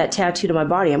if I had that tattooed on my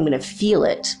body, I'm going to feel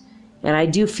it. And I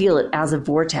do feel it as a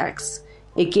vortex.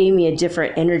 It gave me a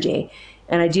different energy.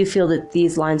 And I do feel that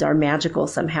these lines are magical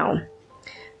somehow.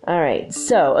 All right,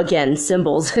 so again,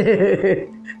 symbols.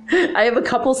 I have a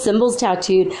couple symbols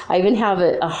tattooed. I even have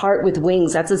a heart with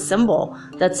wings. That's a symbol.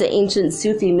 That's an ancient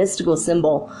Sufi mystical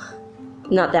symbol.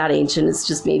 Not that ancient. It's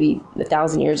just maybe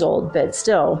 1,000 years old, but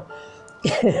still.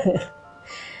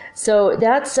 So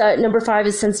that's number 5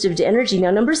 is sensitive to energy.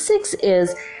 Now, number 6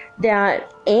 is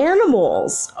that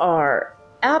animals are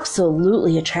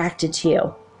absolutely attracted to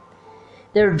you.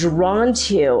 They're drawn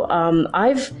to you.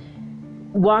 I've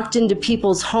walked into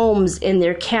people's homes and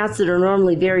their cats that are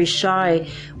normally very shy.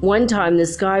 One time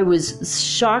this guy was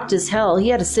shocked as hell. He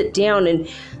had to sit down and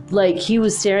like he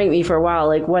was staring at me for a while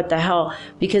like what the hell,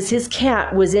 because his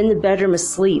cat was in the bedroom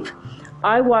asleep.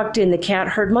 I walked in, the cat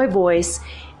heard my voice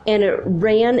and it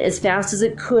ran as fast as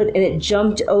it could and it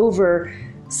jumped over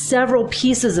several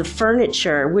pieces of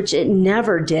furniture, which it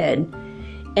never did.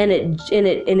 And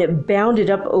it bounded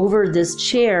up over this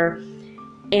chair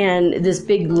and this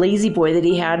big lazy boy that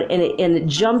he had, and it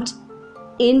jumped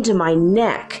into my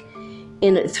neck,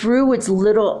 and it threw its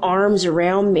little arms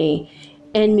around me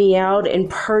and meowed and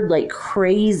purred like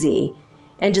crazy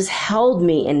and just held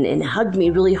me and hugged me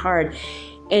really hard.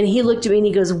 And he looked at me and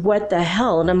he goes, "What the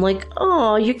hell?" And I'm like,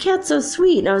 "Oh, your cat's so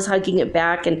sweet." And I was hugging it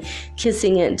back and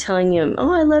kissing it and telling him,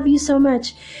 "Oh, I love you so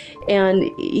much." And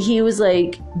he was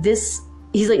like,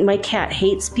 he's like, "My cat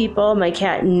hates people. My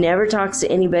cat never talks to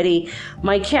anybody.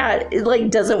 My cat like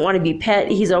doesn't want to be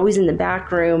pet. He's always in the back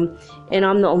room, and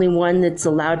I'm the only one that's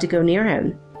allowed to go near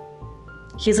him."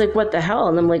 He's like, "What the hell?"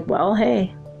 And I'm like, "Well,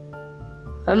 hey."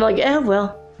 I'm like,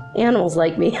 well, animals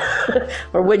like me."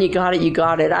 Or when you got it, you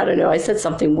got it. I don't know. I said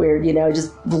something weird,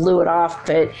 just blew it off.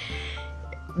 But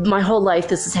my whole life,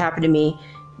 this has happened to me.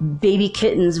 Baby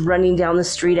kittens running down the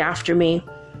street after me,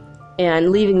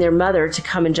 and leaving their mother to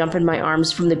come and jump in my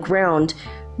arms from the ground,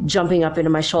 jumping up into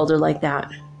my shoulder like that,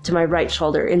 to my right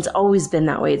shoulder. And it's always been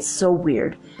that way. It's so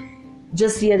weird.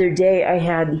 Just the other day,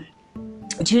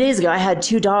 2 days ago, I had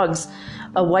 2 dogs,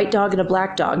 a white dog and a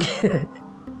black dog.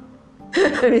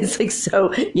 I mean, it's like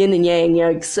so yin and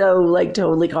yang, so like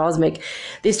totally cosmic.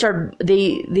 They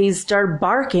started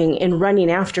barking and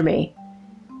running after me.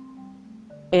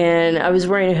 And I was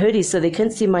wearing a hoodie, so they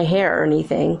couldn't see my hair or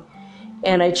anything.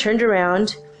 And I turned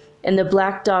around, and the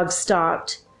black dog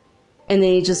stopped, and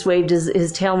then he just waved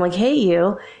his tail. I'm like, "Hey,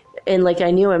 you." And like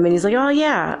I knew him, and he's like, "Oh,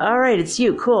 yeah, all right, it's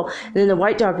you, cool." And then the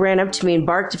white dog ran up to me and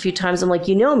barked a few times. I'm like,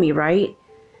 "You know me, right?"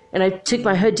 And I took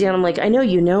my hood down. I'm like, "I know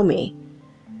you know me.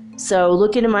 So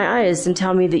look into my eyes and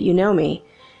tell me that you know me."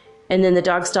 And then the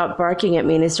dog stopped barking at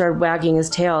me, and he started wagging his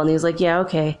tail, and he was like, "Yeah,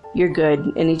 okay, you're good."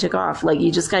 And he took off. Like,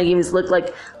 he just kind of gave me this look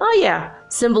like, "Oh, yeah,"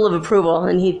 symbol of approval,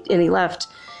 and he left.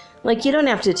 Like, "You don't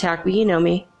have to attack me, you know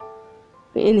me."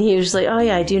 And he was like, "Oh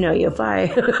yeah, I do know you,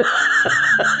 bye."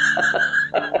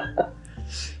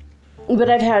 But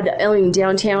I've had,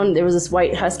 downtown, there was this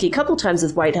white husky, a couple times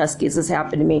with white huskies, this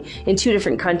happened to me in 2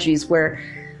 different countries, where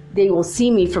they will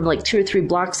see me from like 2 or 3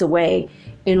 blocks away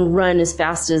and run as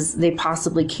fast as they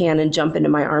possibly can and jump into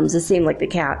my arms, the same like the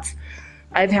cats.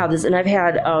 I've had this, and I've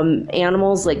had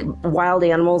animals, like wild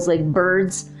animals, like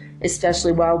birds,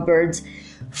 especially wild birds,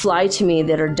 fly to me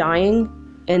that are dying,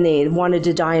 and they wanted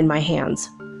to die in my hands.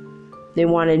 They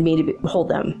wanted me to hold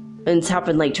them. And it's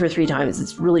happened like 2 or 3 times.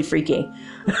 It's really freaky.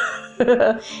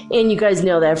 And you guys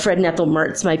know that Fred and Ethel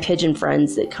Mertz, my pigeon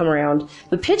friends that come around.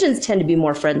 The pigeons tend to be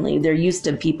more friendly. They're used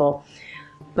to people.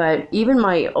 But even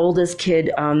my oldest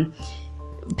kid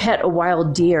pet a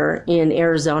wild deer in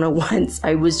Arizona once.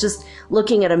 I was just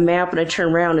looking at a map, and I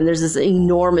turned around, and there's this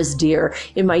enormous deer,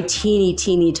 and my teeny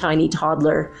tiny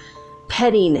toddler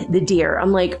petting the deer.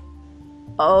 I'm like,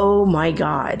 oh my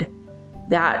God,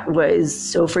 that was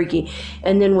so freaky.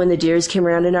 And then when the deers came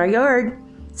around in our yard,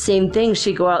 same thing.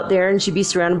 She'd go out there and she'd be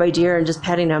surrounded by deer and just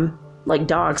petting them like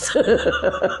dogs.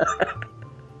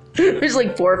 She was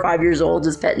like 4 or 5 years old,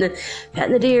 just petting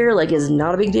the deer like it's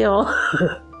not a big deal.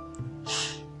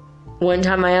 One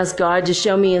time I asked God to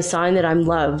show me a sign that I'm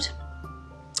loved.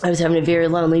 I was having a very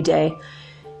lonely day,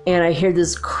 and I hear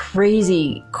this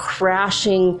crazy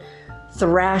crashing,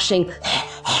 thrashing,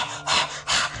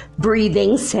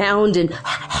 breathing sound and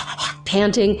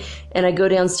panting, and I go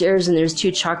downstairs, and there's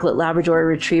 2 chocolate Labrador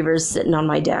retrievers sitting on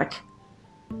my deck.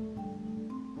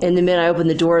 And the minute I opened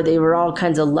the door, they were all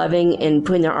kinds of loving and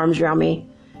putting their arms around me.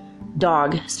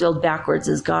 Dog, spelled backwards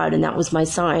as God, and that was my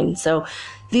sign. So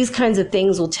these kinds of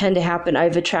things will tend to happen.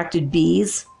 I've attracted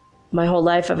bees. My whole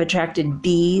life I've attracted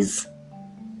bees.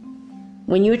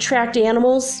 When you attract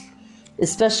animals,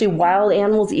 especially wild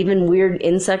animals, even weird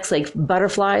insects like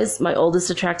butterflies, my oldest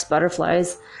attracts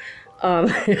butterflies.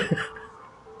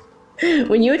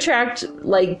 When you attract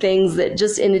like things that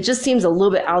and it just seems a little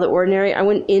bit out of the ordinary. I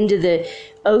went into the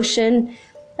ocean.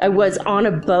 I was on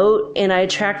a boat, and I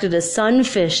attracted a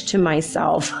sunfish to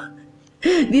myself.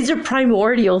 These are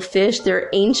primordial fish. They're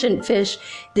ancient fish.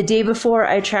 The day before,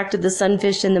 I attracted the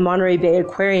sunfish in the Monterey Bay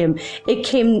Aquarium. It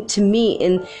came to me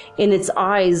in its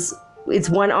eyes its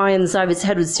one eye on the side of its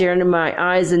head would stare into my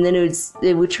eyes, and then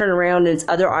it would turn around and its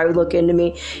other eye would look into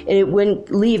me, and it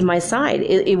wouldn't leave my side.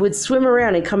 It would swim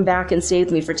around and come back and stay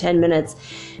with me for 10 minutes.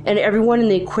 And everyone in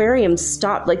the aquarium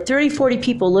stopped. Like 30, 40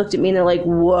 people looked at me and they're like,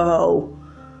 whoa,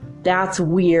 that's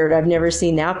weird. I've never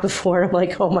seen that before. And I'm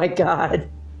like, oh my God.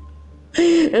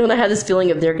 And then I had this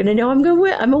feeling of they're going to know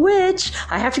I'm a witch.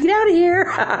 I have to get out of here.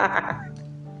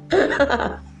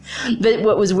 But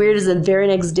what was weird is the very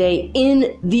next day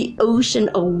in the ocean,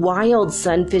 a wild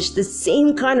sunfish, the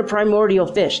same kind of primordial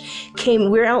fish, came.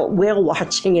 We're out whale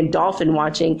watching and dolphin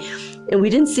watching, and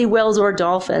we didn't see whales or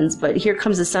dolphins, but here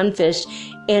comes a sunfish,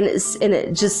 and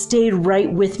it just stayed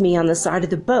right with me on the side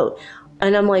of the boat.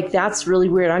 And I'm like, that's really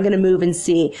weird. I'm going to move and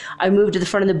see. I moved to the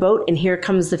front of the boat, and here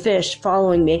comes the fish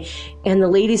following me. And the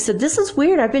lady said, this is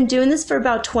weird. I've been doing this for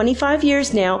about 25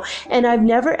 years now, and I've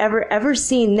never, ever, ever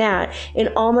seen that in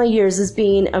all my years as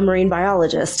being a marine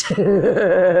biologist.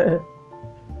 I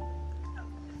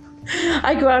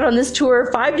go out on this tour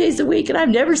 5 days a week, and I've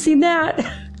never seen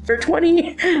that. For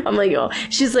 20, I'm like, oh,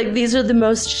 she's like, these are the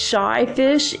most shy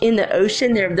fish in the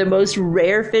ocean. They're the most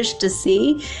rare fish to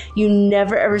see. You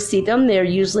never ever see them. They're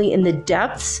usually in the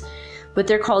depths, but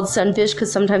they're called sunfish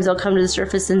because sometimes they'll come to the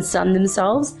surface and sun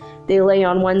themselves. They lay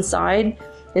on one side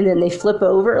and then they flip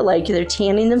over like they're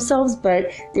tanning themselves,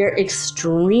 but they're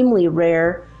extremely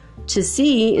rare to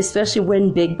see, especially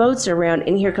when big boats are around.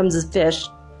 And here comes this fish.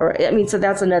 So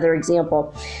that's another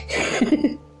example.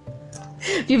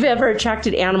 If you've ever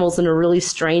attracted animals in a really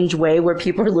strange way where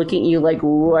people are looking at you like,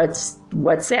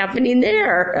 what's happening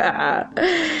there?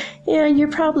 Yeah, you're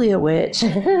probably a witch.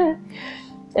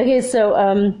 Okay,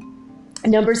 so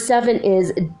number 7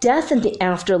 is death and the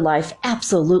afterlife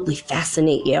absolutely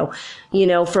fascinate you. You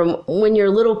know, from when you're a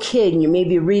little kid and you may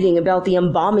be reading about the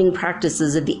embalming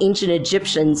practices of the ancient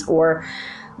Egyptians, or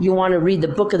you want to read the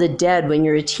Book of the Dead when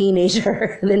you're a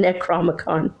teenager, the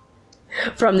Necronomicon.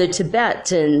 From the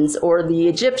Tibetans or the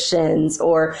Egyptians,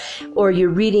 or you're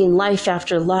reading Life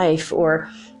After Life or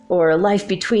Life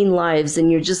Between Lives, and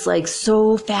you're just like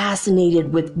so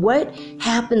fascinated with what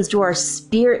happens to our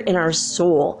spirit and our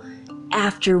soul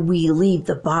after we leave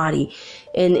the body.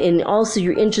 And also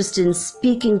you're interested in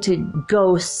speaking to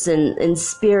ghosts and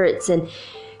spirits, and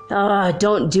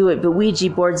don't do it, but Ouija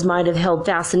boards might have held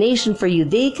fascination for you.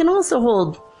 They can also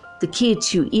hold the key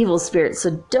to evil spirits,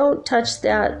 so don't touch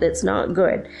that. That's not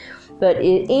good. But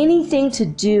anything to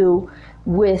do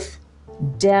with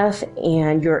death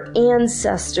and your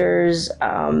ancestors,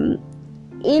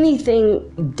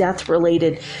 anything death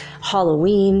related,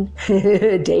 Halloween,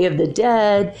 Day of the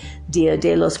Dead, Dia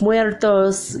de los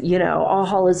Muertos, All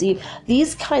Hallows Eve,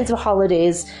 these kinds of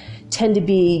holidays tend to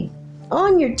be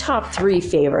on your top 3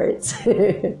 favorites.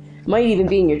 Might even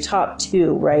be in your top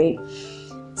 2, right?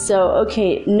 So,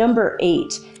 okay, number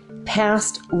 8,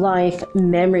 past life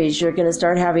memories. You're going to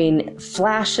start having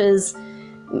flashes.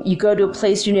 You go to a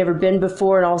place you've never been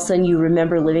before, and all of a sudden you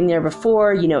remember living there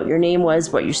before. You know what your name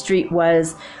was, what your street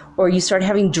was, or you start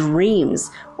having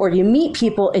dreams, or you meet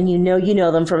people and you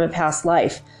know them from a past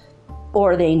life,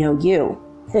 or they know you.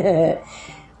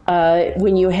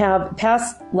 When you have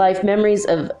past life memories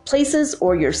of places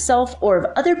or yourself or of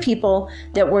other people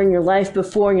that were in your life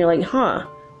before, and you're like,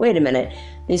 wait a minute.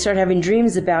 And you start having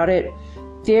dreams about it,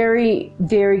 very,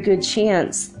 very good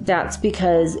chance that's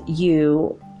because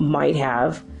you might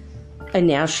have a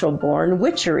natural born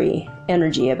witchery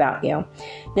energy about you.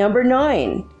 Number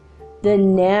 9, the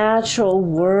natural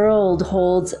world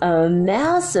holds a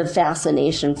massive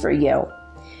fascination for you.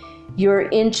 You're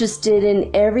interested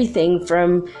in everything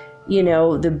from,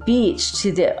 the beach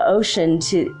to the ocean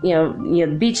to,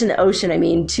 the beach and the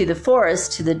ocean, to the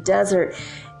forest, to the desert.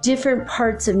 Different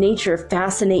parts of nature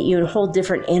fascinate you and hold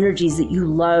different energies that you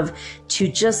love to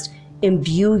just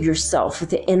imbue yourself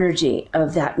with the energy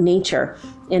of that nature,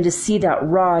 and to see that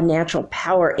raw natural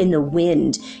power in the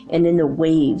wind and in the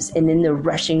waves and in the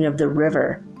rushing of the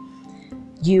river.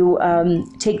 You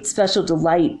take special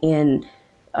delight in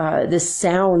the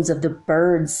sounds of the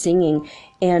birds singing,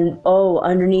 and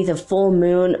underneath a full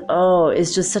moon,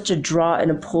 it's just such a draw and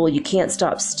a pull. You can't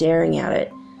stop staring at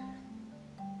it.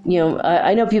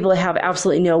 I know people that have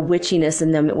absolutely no witchiness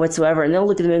in them whatsoever, and they'll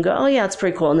look at them and go, oh yeah, it's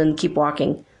pretty cool, and then keep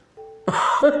walking.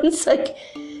 It's like,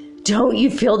 don't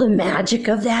you feel the magic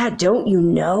of that? Don't you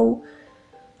know?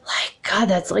 Like, God,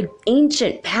 that's like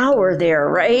ancient power there,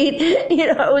 right?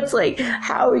 It's like,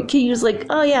 how can you just like,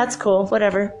 oh yeah, it's cool,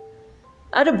 whatever.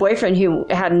 I had a boyfriend who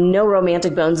had no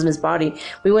romantic bones in his body.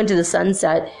 We went to the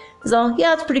sunset. It was all,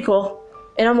 yeah, it's pretty cool.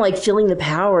 And I'm like feeling the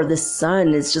power of the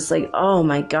sun. It's just like, oh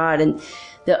my God. And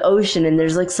the ocean, and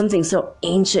there's like something so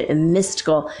ancient and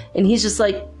mystical. And he's just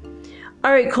like,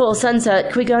 All right, cool.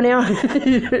 Sunset. Can we go now?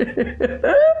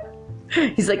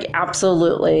 He's like,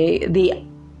 absolutely the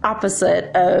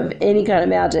opposite of any kind of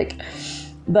magic.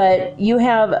 But you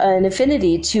have an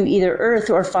affinity to either earth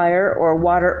or fire or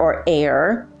water or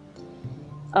air.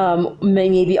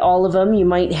 Maybe all of them. You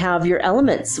might have your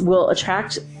elements will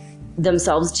attract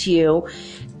themselves to you,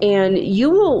 and you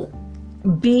will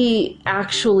be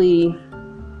actually,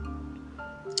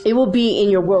 it will be in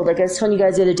your world. Like I was telling you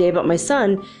guys the other day about my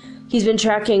son, he's been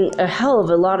tracking a hell of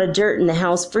a lot of dirt in the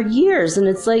house for years, and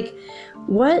it's like,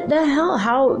 what the hell?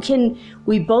 How can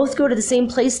we both go to the same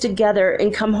place together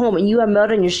and come home and you have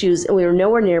mud on your shoes and we were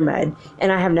nowhere near mud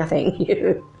and I have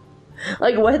nothing?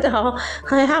 Like, what the hell?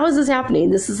 How is this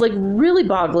happening? This is like really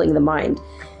boggling the mind.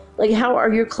 Like, how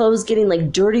are your clothes getting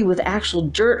like dirty with actual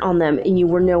dirt on them and you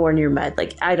were nowhere near mud?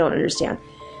 Like, I don't understand.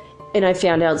 And I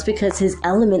found out it's because his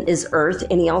element is earth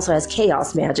and he also has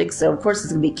chaos magic. So of course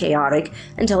it's going to be chaotic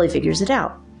until he figures it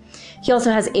out. He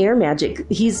also has air magic.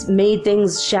 He's made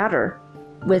things shatter.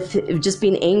 With just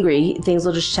being angry, things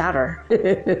will just shatter.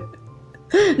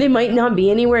 They might not be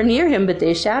anywhere near him, but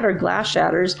they shatter, glass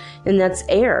shatters, and that's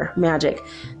air magic.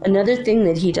 Another thing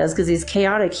that he does, because he's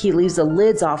chaotic, he leaves the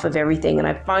lids off of everything, and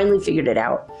I finally figured it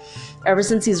out. Ever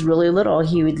since he's really little,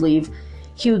 he would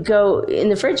go in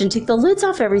the fridge and take the lids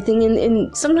off everything,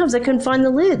 and sometimes I couldn't find the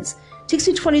lids. It takes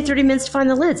me 20, 30 minutes to find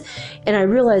the lids. And I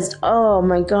realized, oh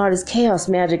my God, his chaos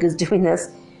magic is doing this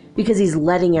because he's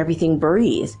letting everything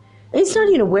breathe. And he's not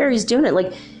even aware he's doing it.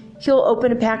 Like, he'll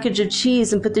open a package of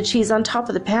cheese and put the cheese on top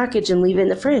of the package and leave it in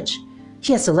the fridge.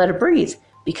 He has to let it breathe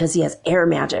because he has air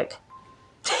magic.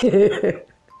 I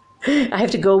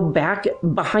have to go back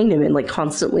behind him and like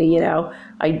constantly,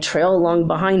 I trail along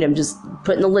behind him, just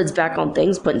putting the lids back on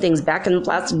things, putting things back in the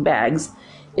plastic bags.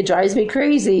 It drives me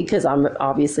crazy because I'm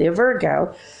obviously a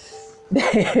Virgo.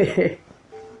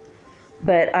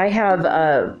 But I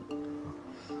have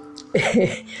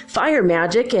fire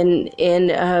magic, and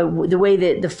the way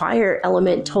that the fire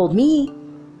element told me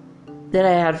that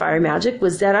I had fire magic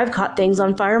was that I've caught things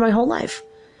on fire my whole life.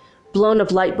 Blown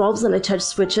up light bulbs when I touched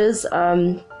switches,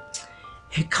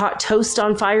 caught toast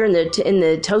on fire in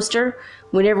the toaster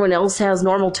when everyone else has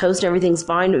normal toast and everything's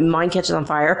fine, mine catches on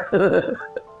fire.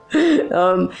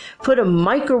 Put a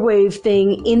microwave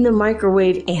thing in the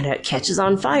microwave and it catches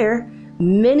on fire.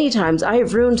 Many times I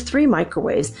have ruined 3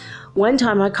 microwaves. One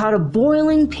time I caught a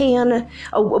boiling pan,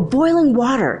 boiling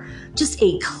water, just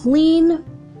a clean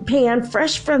pan,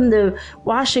 fresh from the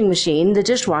washing machine, the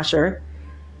dishwasher,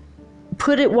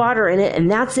 put water in it, and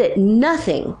that's it.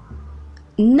 Nothing,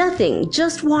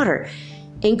 just water,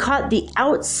 and caught the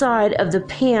outside of the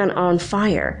pan on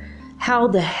fire. How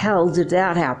the hell did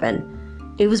that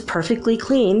happen? It was perfectly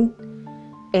clean,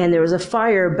 and there was a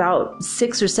fire about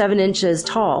 6 or 7 inches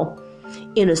tall,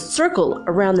 in a circle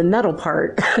around the metal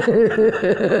part.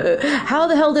 How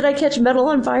the hell did I catch metal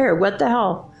on fire? What the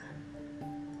hell?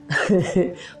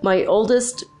 My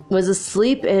oldest was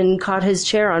asleep and caught his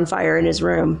chair on fire in his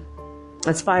room.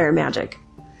 That's fire magic.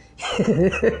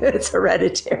 It's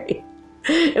hereditary.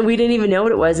 And we didn't even know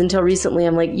what it was until recently.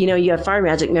 I'm like, you have fire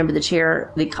magic. Remember the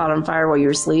chair that caught on fire while you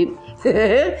were asleep?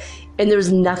 And there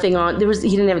was nothing on, he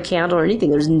didn't have a candle or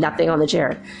anything. There was nothing on the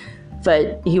chair.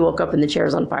 But he woke up and the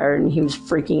chair's on fire and he was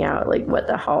freaking out, like, what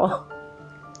the hell?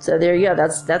 So there you go.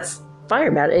 That's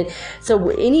fire magic. So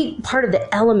any part of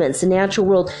the elements, the natural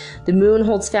world, the moon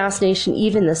holds fascination,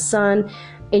 even the sun.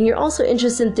 And you're also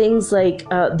interested in things like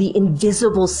the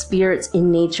invisible spirits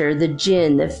in nature, the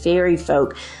jinn, the fairy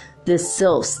folk, the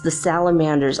sylphs, the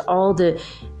salamanders, all that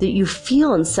you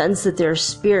feel and sense that there are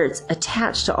spirits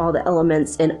attached to all the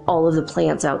elements and all of the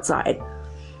plants outside.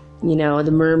 The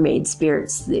mermaid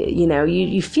spirits,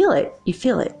 you feel it. You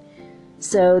feel it.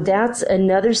 So that's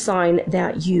another sign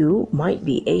that you might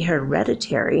be a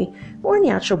hereditary or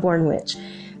natural born witch.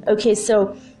 Okay,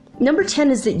 so number 10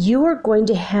 is that you are going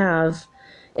to have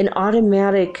an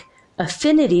automatic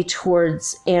affinity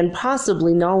towards and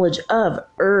possibly knowledge of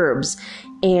herbs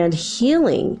and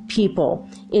healing people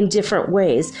in different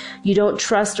ways. You don't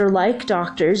trust or like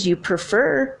doctors. You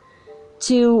prefer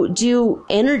to do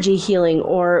energy healing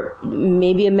or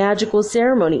maybe a magical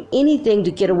ceremony, anything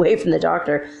to get away from the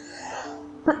doctor.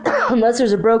 Unless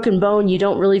there's a broken bone, you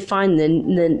don't really find the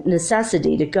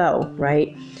necessity to go,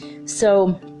 right?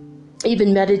 So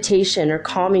even meditation or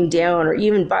calming down or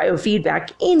even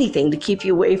biofeedback, anything to keep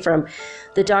you away from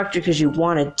the doctor because you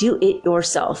want to do it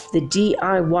yourself, the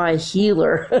DIY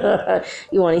healer.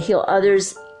 You want to heal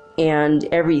others and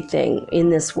everything in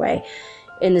this way.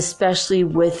 And especially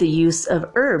with the use of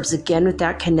herbs, again, with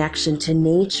that connection to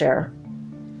nature.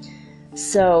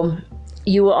 So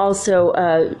You will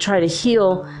also try to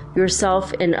heal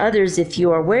yourself and others if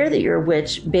you are aware that you're a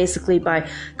witch, basically by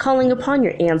calling upon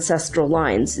your ancestral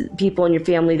lines, people in your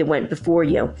family that went before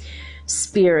you,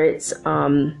 spirits,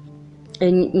 and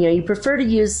you prefer to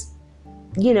use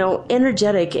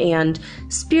energetic and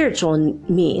spiritual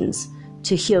means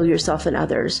to heal yourself and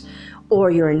others, or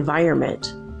your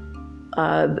environment,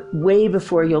 way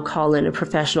before you'll call in a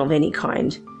professional of any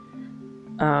kind.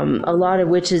 A lot of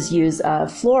witches use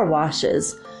floor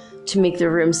washes to make their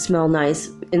room smell nice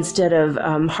instead of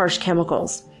harsh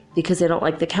chemicals, because they don't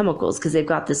like the chemicals, because they've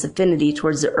got this affinity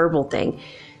towards the herbal thing.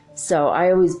 So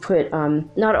I always put,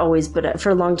 not always, but for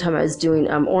a long time I was doing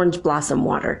orange blossom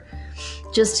water,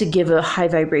 just to give a high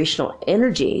vibrational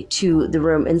energy to the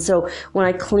room. And so when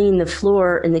I clean the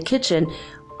floor in the kitchen,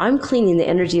 I'm cleaning the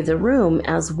energy of the room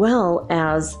as well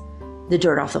as the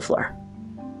dirt off the floor.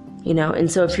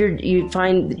 And so if you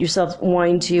find yourself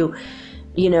wanting to,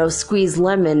 squeeze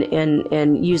lemon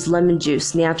and use lemon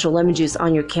juice, natural lemon juice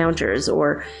on your counters,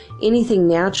 or anything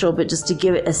natural, but just to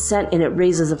give it a scent and it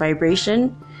raises a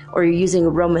vibration, or you're using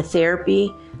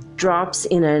aromatherapy drops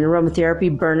in an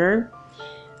aromatherapy burner,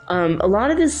 a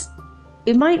lot of this,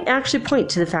 it might actually point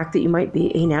to the fact that you might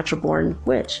be a natural born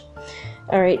witch.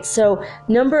 All right, so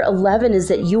number 11 is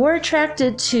that you are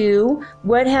attracted to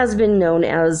what has been known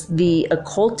as the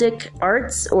occultic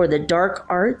arts or the dark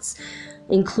arts,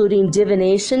 including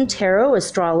divination, tarot,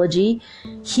 astrology,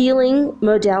 healing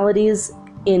modalities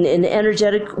in an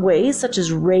energetic way, such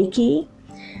as Reiki,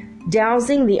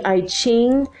 dowsing, the I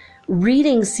Ching,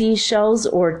 reading seashells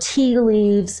or tea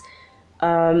leaves,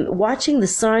 watching the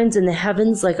signs in the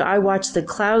heavens, like I watch the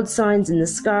cloud signs in the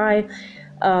sky,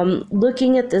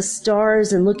 looking at the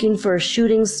stars and looking for a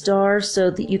shooting star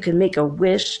so that you can make a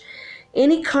wish,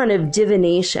 any kind of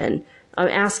divination.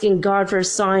 Asking God for a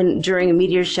sign during a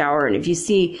meteor shower, and if you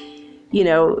see,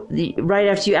 right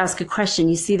after you ask a question,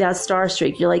 you see that star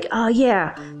streak, you're like, oh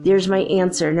yeah, there's my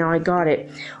answer, now I got it.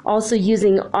 Also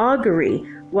using augury,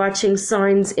 watching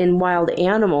signs in wild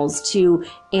animals to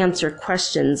answer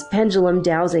questions. Pendulum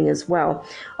dowsing as well.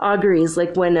 Augury is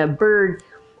like when a bird,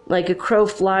 like a crow,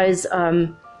 flies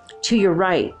to your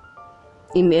right.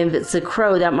 If it's a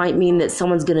crow, that might mean that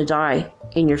someone's going to die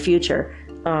in your future,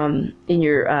 in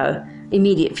your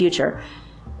immediate future.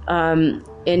 And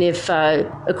if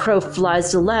a crow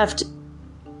flies to the left,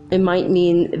 it might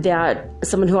mean that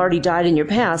someone who already died in your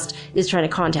past is trying to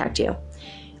contact you.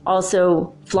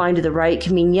 Also, flying to the right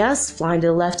can mean yes, flying to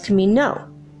the left can mean no.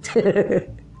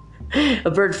 A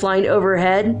bird flying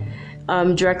overhead,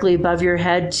 directly above your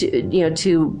head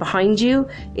to behind you,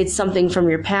 it's something from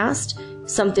your past,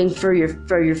 something for your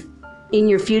in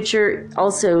your future.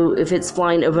 Also, if it's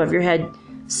flying above your head,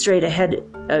 straight ahead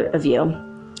of you.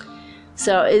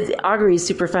 So augury is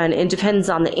super fun. It depends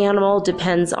on the animal,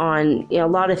 depends on a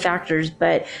lot of factors,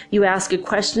 but you ask a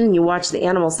question and you watch the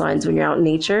animal signs when you're out in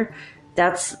nature.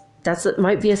 It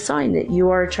might be a sign that you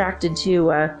are attracted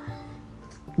to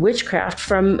witchcraft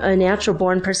from a natural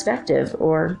born perspective,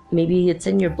 or maybe it's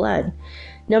in your blood.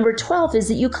 Number 12 is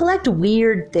that you collect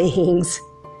weird things.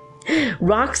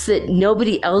 Rocks that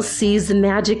nobody else sees the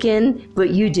magic in,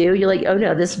 but you do. You're like, oh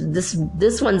no,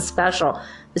 this one's special.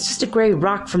 It's just a gray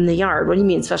rock from the yard. What do you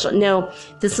mean special? No,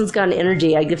 this one's got an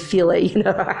energy. I can feel it,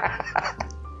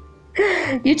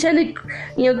 You tend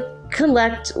to,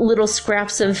 collect little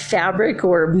scraps of fabric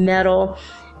or metal,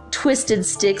 twisted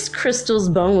sticks, crystals,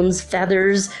 bones,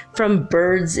 feathers from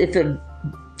birds. If a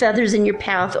feather's in your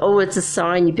path, oh, it's a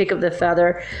sign. You pick up the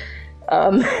feather.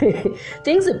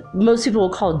 Things that most people will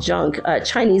call junk,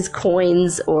 Chinese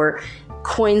coins or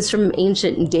coins from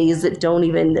ancient days that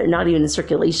they're not even in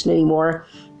circulation anymore,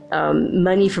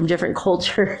 money from different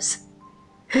cultures,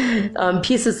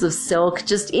 pieces of silk,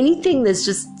 just anything that's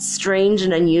just strange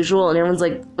and unusual, and everyone's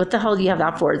like, what the hell do you have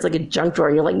that for? It's like a junk drawer,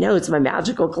 and you're like, no, it's my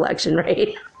magical collection,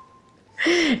 right?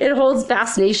 It holds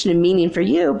fascination and meaning for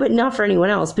you, but not for anyone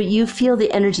else, but you feel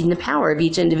the energy and the power of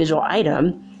each individual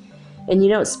item, and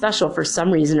it's special for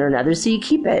some reason or another, so you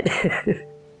keep it.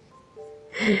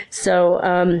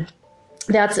 So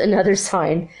that's another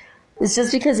sign. It's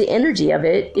just because the energy of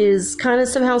it is kind of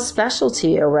somehow special to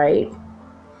you, right?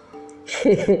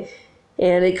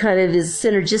 And it kind of is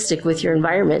synergistic with your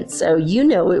environment. So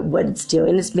what it's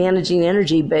doing. It's managing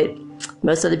energy, but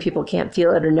most other people can't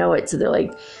feel it or know it. So they're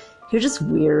like, you're just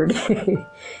weird. And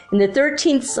the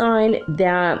 13th sign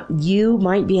that you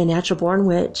might be a natural born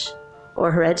witch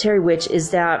or hereditary witch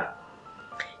is that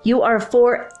you are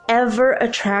forever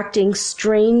attracting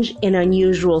strange and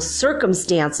unusual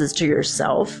circumstances to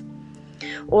yourself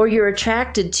Or you're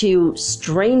attracted to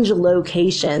strange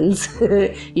locations.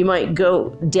 You might go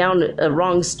down a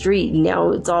wrong street and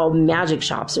now it's all magic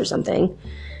shops or something.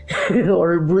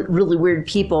 Or really weird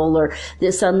people, or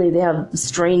suddenly they have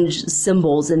strange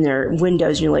symbols in their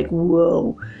windows and you're like,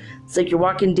 whoa. It's like you're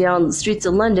walking down the streets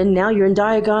of London, now you're in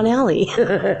Diagon Alley.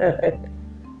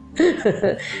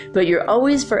 But you're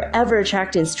always forever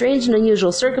attracted in strange and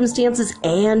unusual circumstances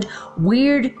and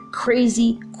weird,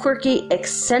 crazy, quirky,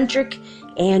 eccentric,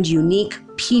 and unique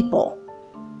people.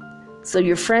 So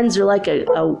your friends are like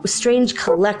a strange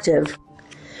collective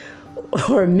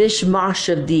or a mishmash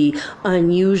of the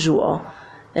unusual,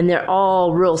 and they're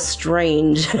all real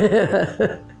strange.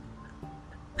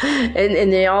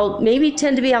 And they all maybe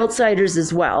tend to be outsiders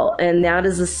as well. And that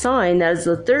is a sign, that is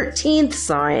the 13th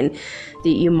sign,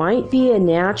 that you might be a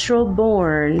natural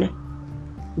born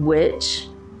witch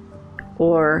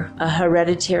or a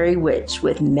hereditary witch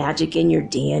with magic in your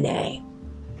DNA.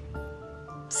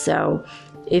 So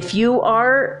if you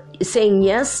are saying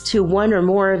yes to one or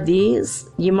more of these,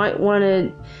 you might want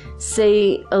to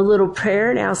say a little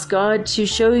prayer and ask God to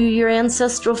show you your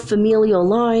ancestral familial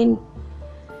line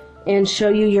and show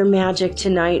you your magic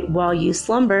tonight while you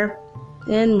slumber,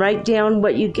 and write down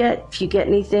what you get. If you get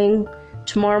anything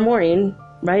tomorrow morning,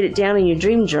 write it down in your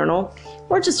dream journal,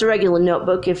 or just a regular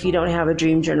notebook if you don't have a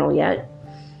dream journal yet.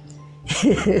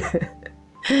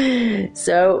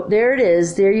 So there it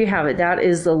is. There you have it. That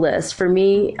is the list. For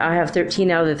me, I have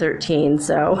 13 out of the 13,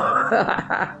 so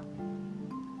I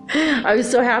was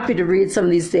so happy to read some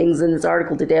of these things in this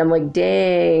article today. I'm like,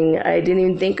 dang, I didn't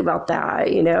even think about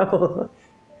that, you know.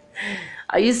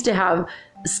 I used to have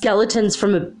skeletons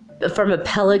from a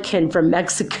pelican from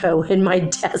Mexico in my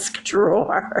desk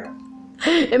drawer.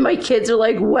 And my kids are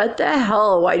like, what the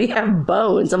hell? Why do you have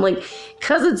bones? I'm like,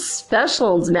 because it's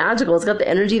special, it's magical. It's got the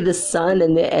energy of the sun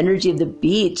and the energy of the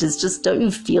beach. It's just, don't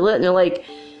you feel it? And they're like,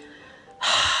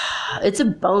 it's a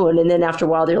bone. And then after a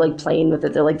while, they're like playing with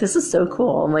it. They're like, this is so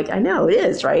cool. I'm like, I know, it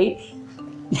is, right?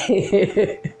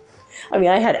 I mean,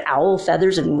 I had owl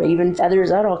feathers and raven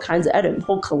feathers. I had all kinds of, I had a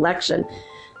whole collection.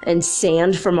 And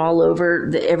sand from all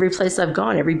over, every place I've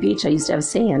gone, every beach, I used to have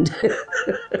sand.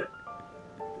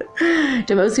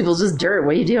 To most people, it's just dirt.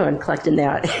 What are you doing collecting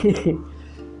that?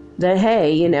 But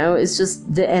hey, you know, it's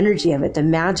just the energy of it, the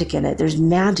magic in it. There's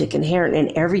magic inherent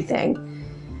in everything.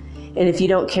 And if you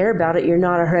don't care about it, you're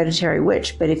not a hereditary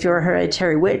witch. But if you're a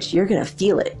hereditary witch, you're going to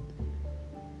feel it.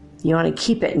 You want to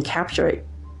keep it and capture it.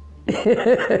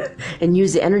 And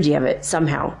use the energy of it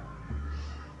somehow.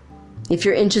 If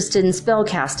you're interested in spell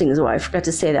casting as well, I forgot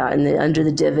to say that under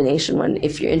the divination one.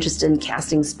 If you're interested in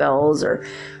casting spells or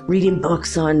reading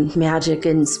books on magic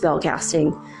and spell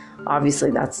casting, obviously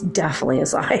that's definitely a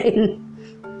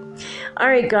sign. All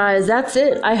right, guys, that's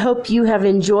it. I hope you have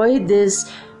enjoyed this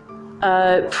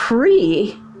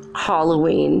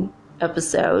pre-Halloween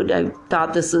episode. I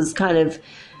thought this was kind of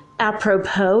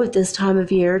apropos at this time of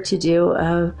year to do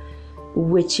a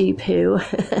witchy poo.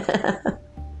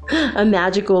 A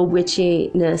magical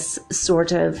witchiness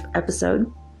sort of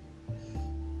episode.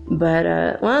 But,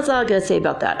 well, that's all I'm going to say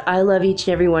about that. I love each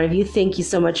and every one of you. Thank you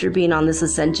so much for being on this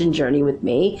ascension journey with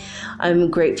me.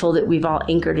 I'm grateful that we've all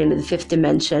anchored into the 5th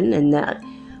dimension and that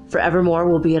forevermore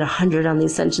we'll be at 100 on the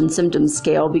ascension symptoms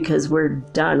scale because we're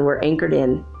done. We're anchored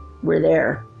in. We're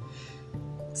there.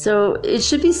 So it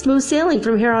should be smooth sailing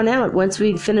from here on out. Once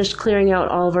we've finished clearing out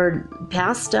all of our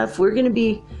past stuff, we're going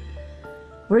to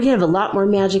have a lot more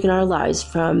magic in our lives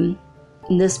from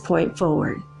this point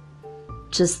forward.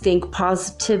 Just think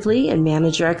positively and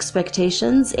manage your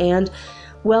expectations and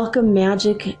welcome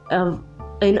magic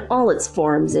in all its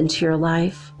forms into your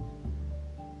life.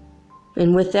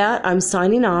 And with that, I'm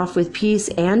signing off with peace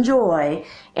and joy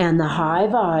and the high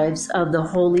vibes of the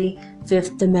holy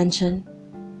 5th dimension.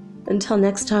 Until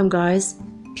next time, guys,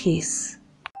 peace.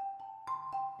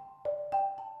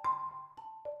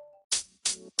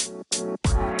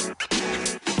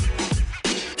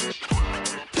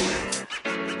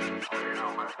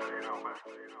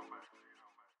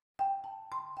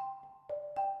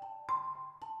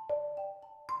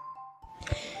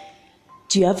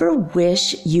 Do you ever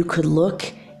wish you could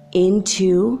look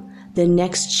into the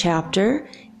next chapter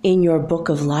in your book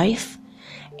of life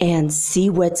and see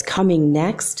what's coming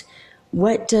next?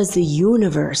 What does the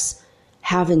universe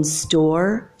have in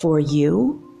store for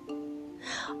you?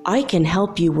 I can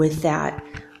help you with that.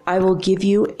 I will give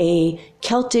you a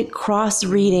Celtic cross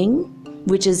reading,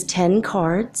 which is 10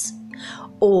 cards,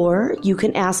 or you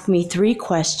can ask me 3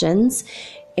 questions,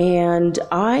 and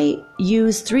I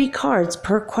use 3 cards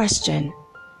per question.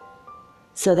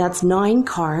 So that's 9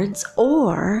 cards,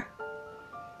 or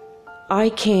I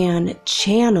can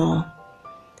channel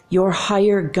your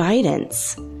higher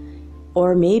guidance,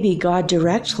 or maybe God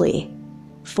directly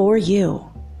for you.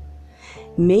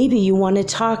 Maybe you want to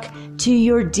talk to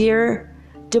your dear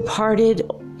departed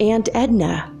Aunt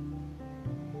Edna,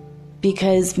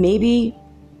 because maybe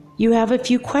you have a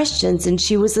few questions and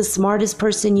she was the smartest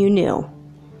person you knew.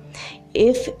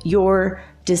 If your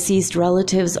deceased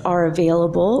relatives are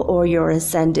available or your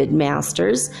ascended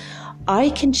masters, I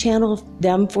can channel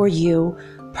them for you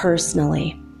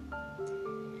personally.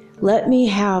 Let me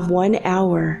have 1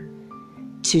 hour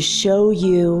to show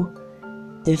you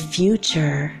the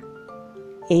future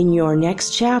in your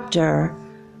next chapter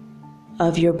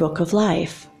of your book of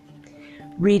life.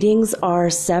 Readings are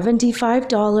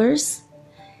 $75,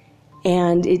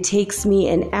 and it takes me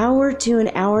an hour to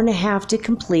an hour and a half to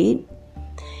complete.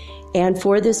 And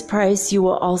for this price, you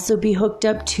will also be hooked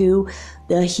up to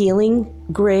the healing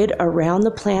grid around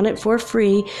the planet for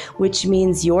free, which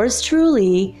means yours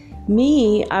truly,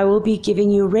 me, I will be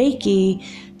giving you Reiki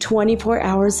 24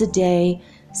 hours a day,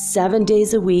 7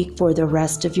 days a week for the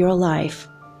rest of your life.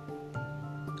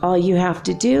 All you have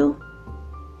to do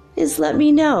is let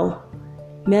me know.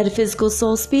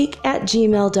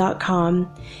 metaphysicalsoulspeak@gmail.com,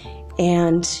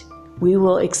 and we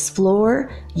will explore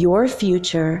your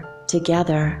future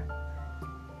together.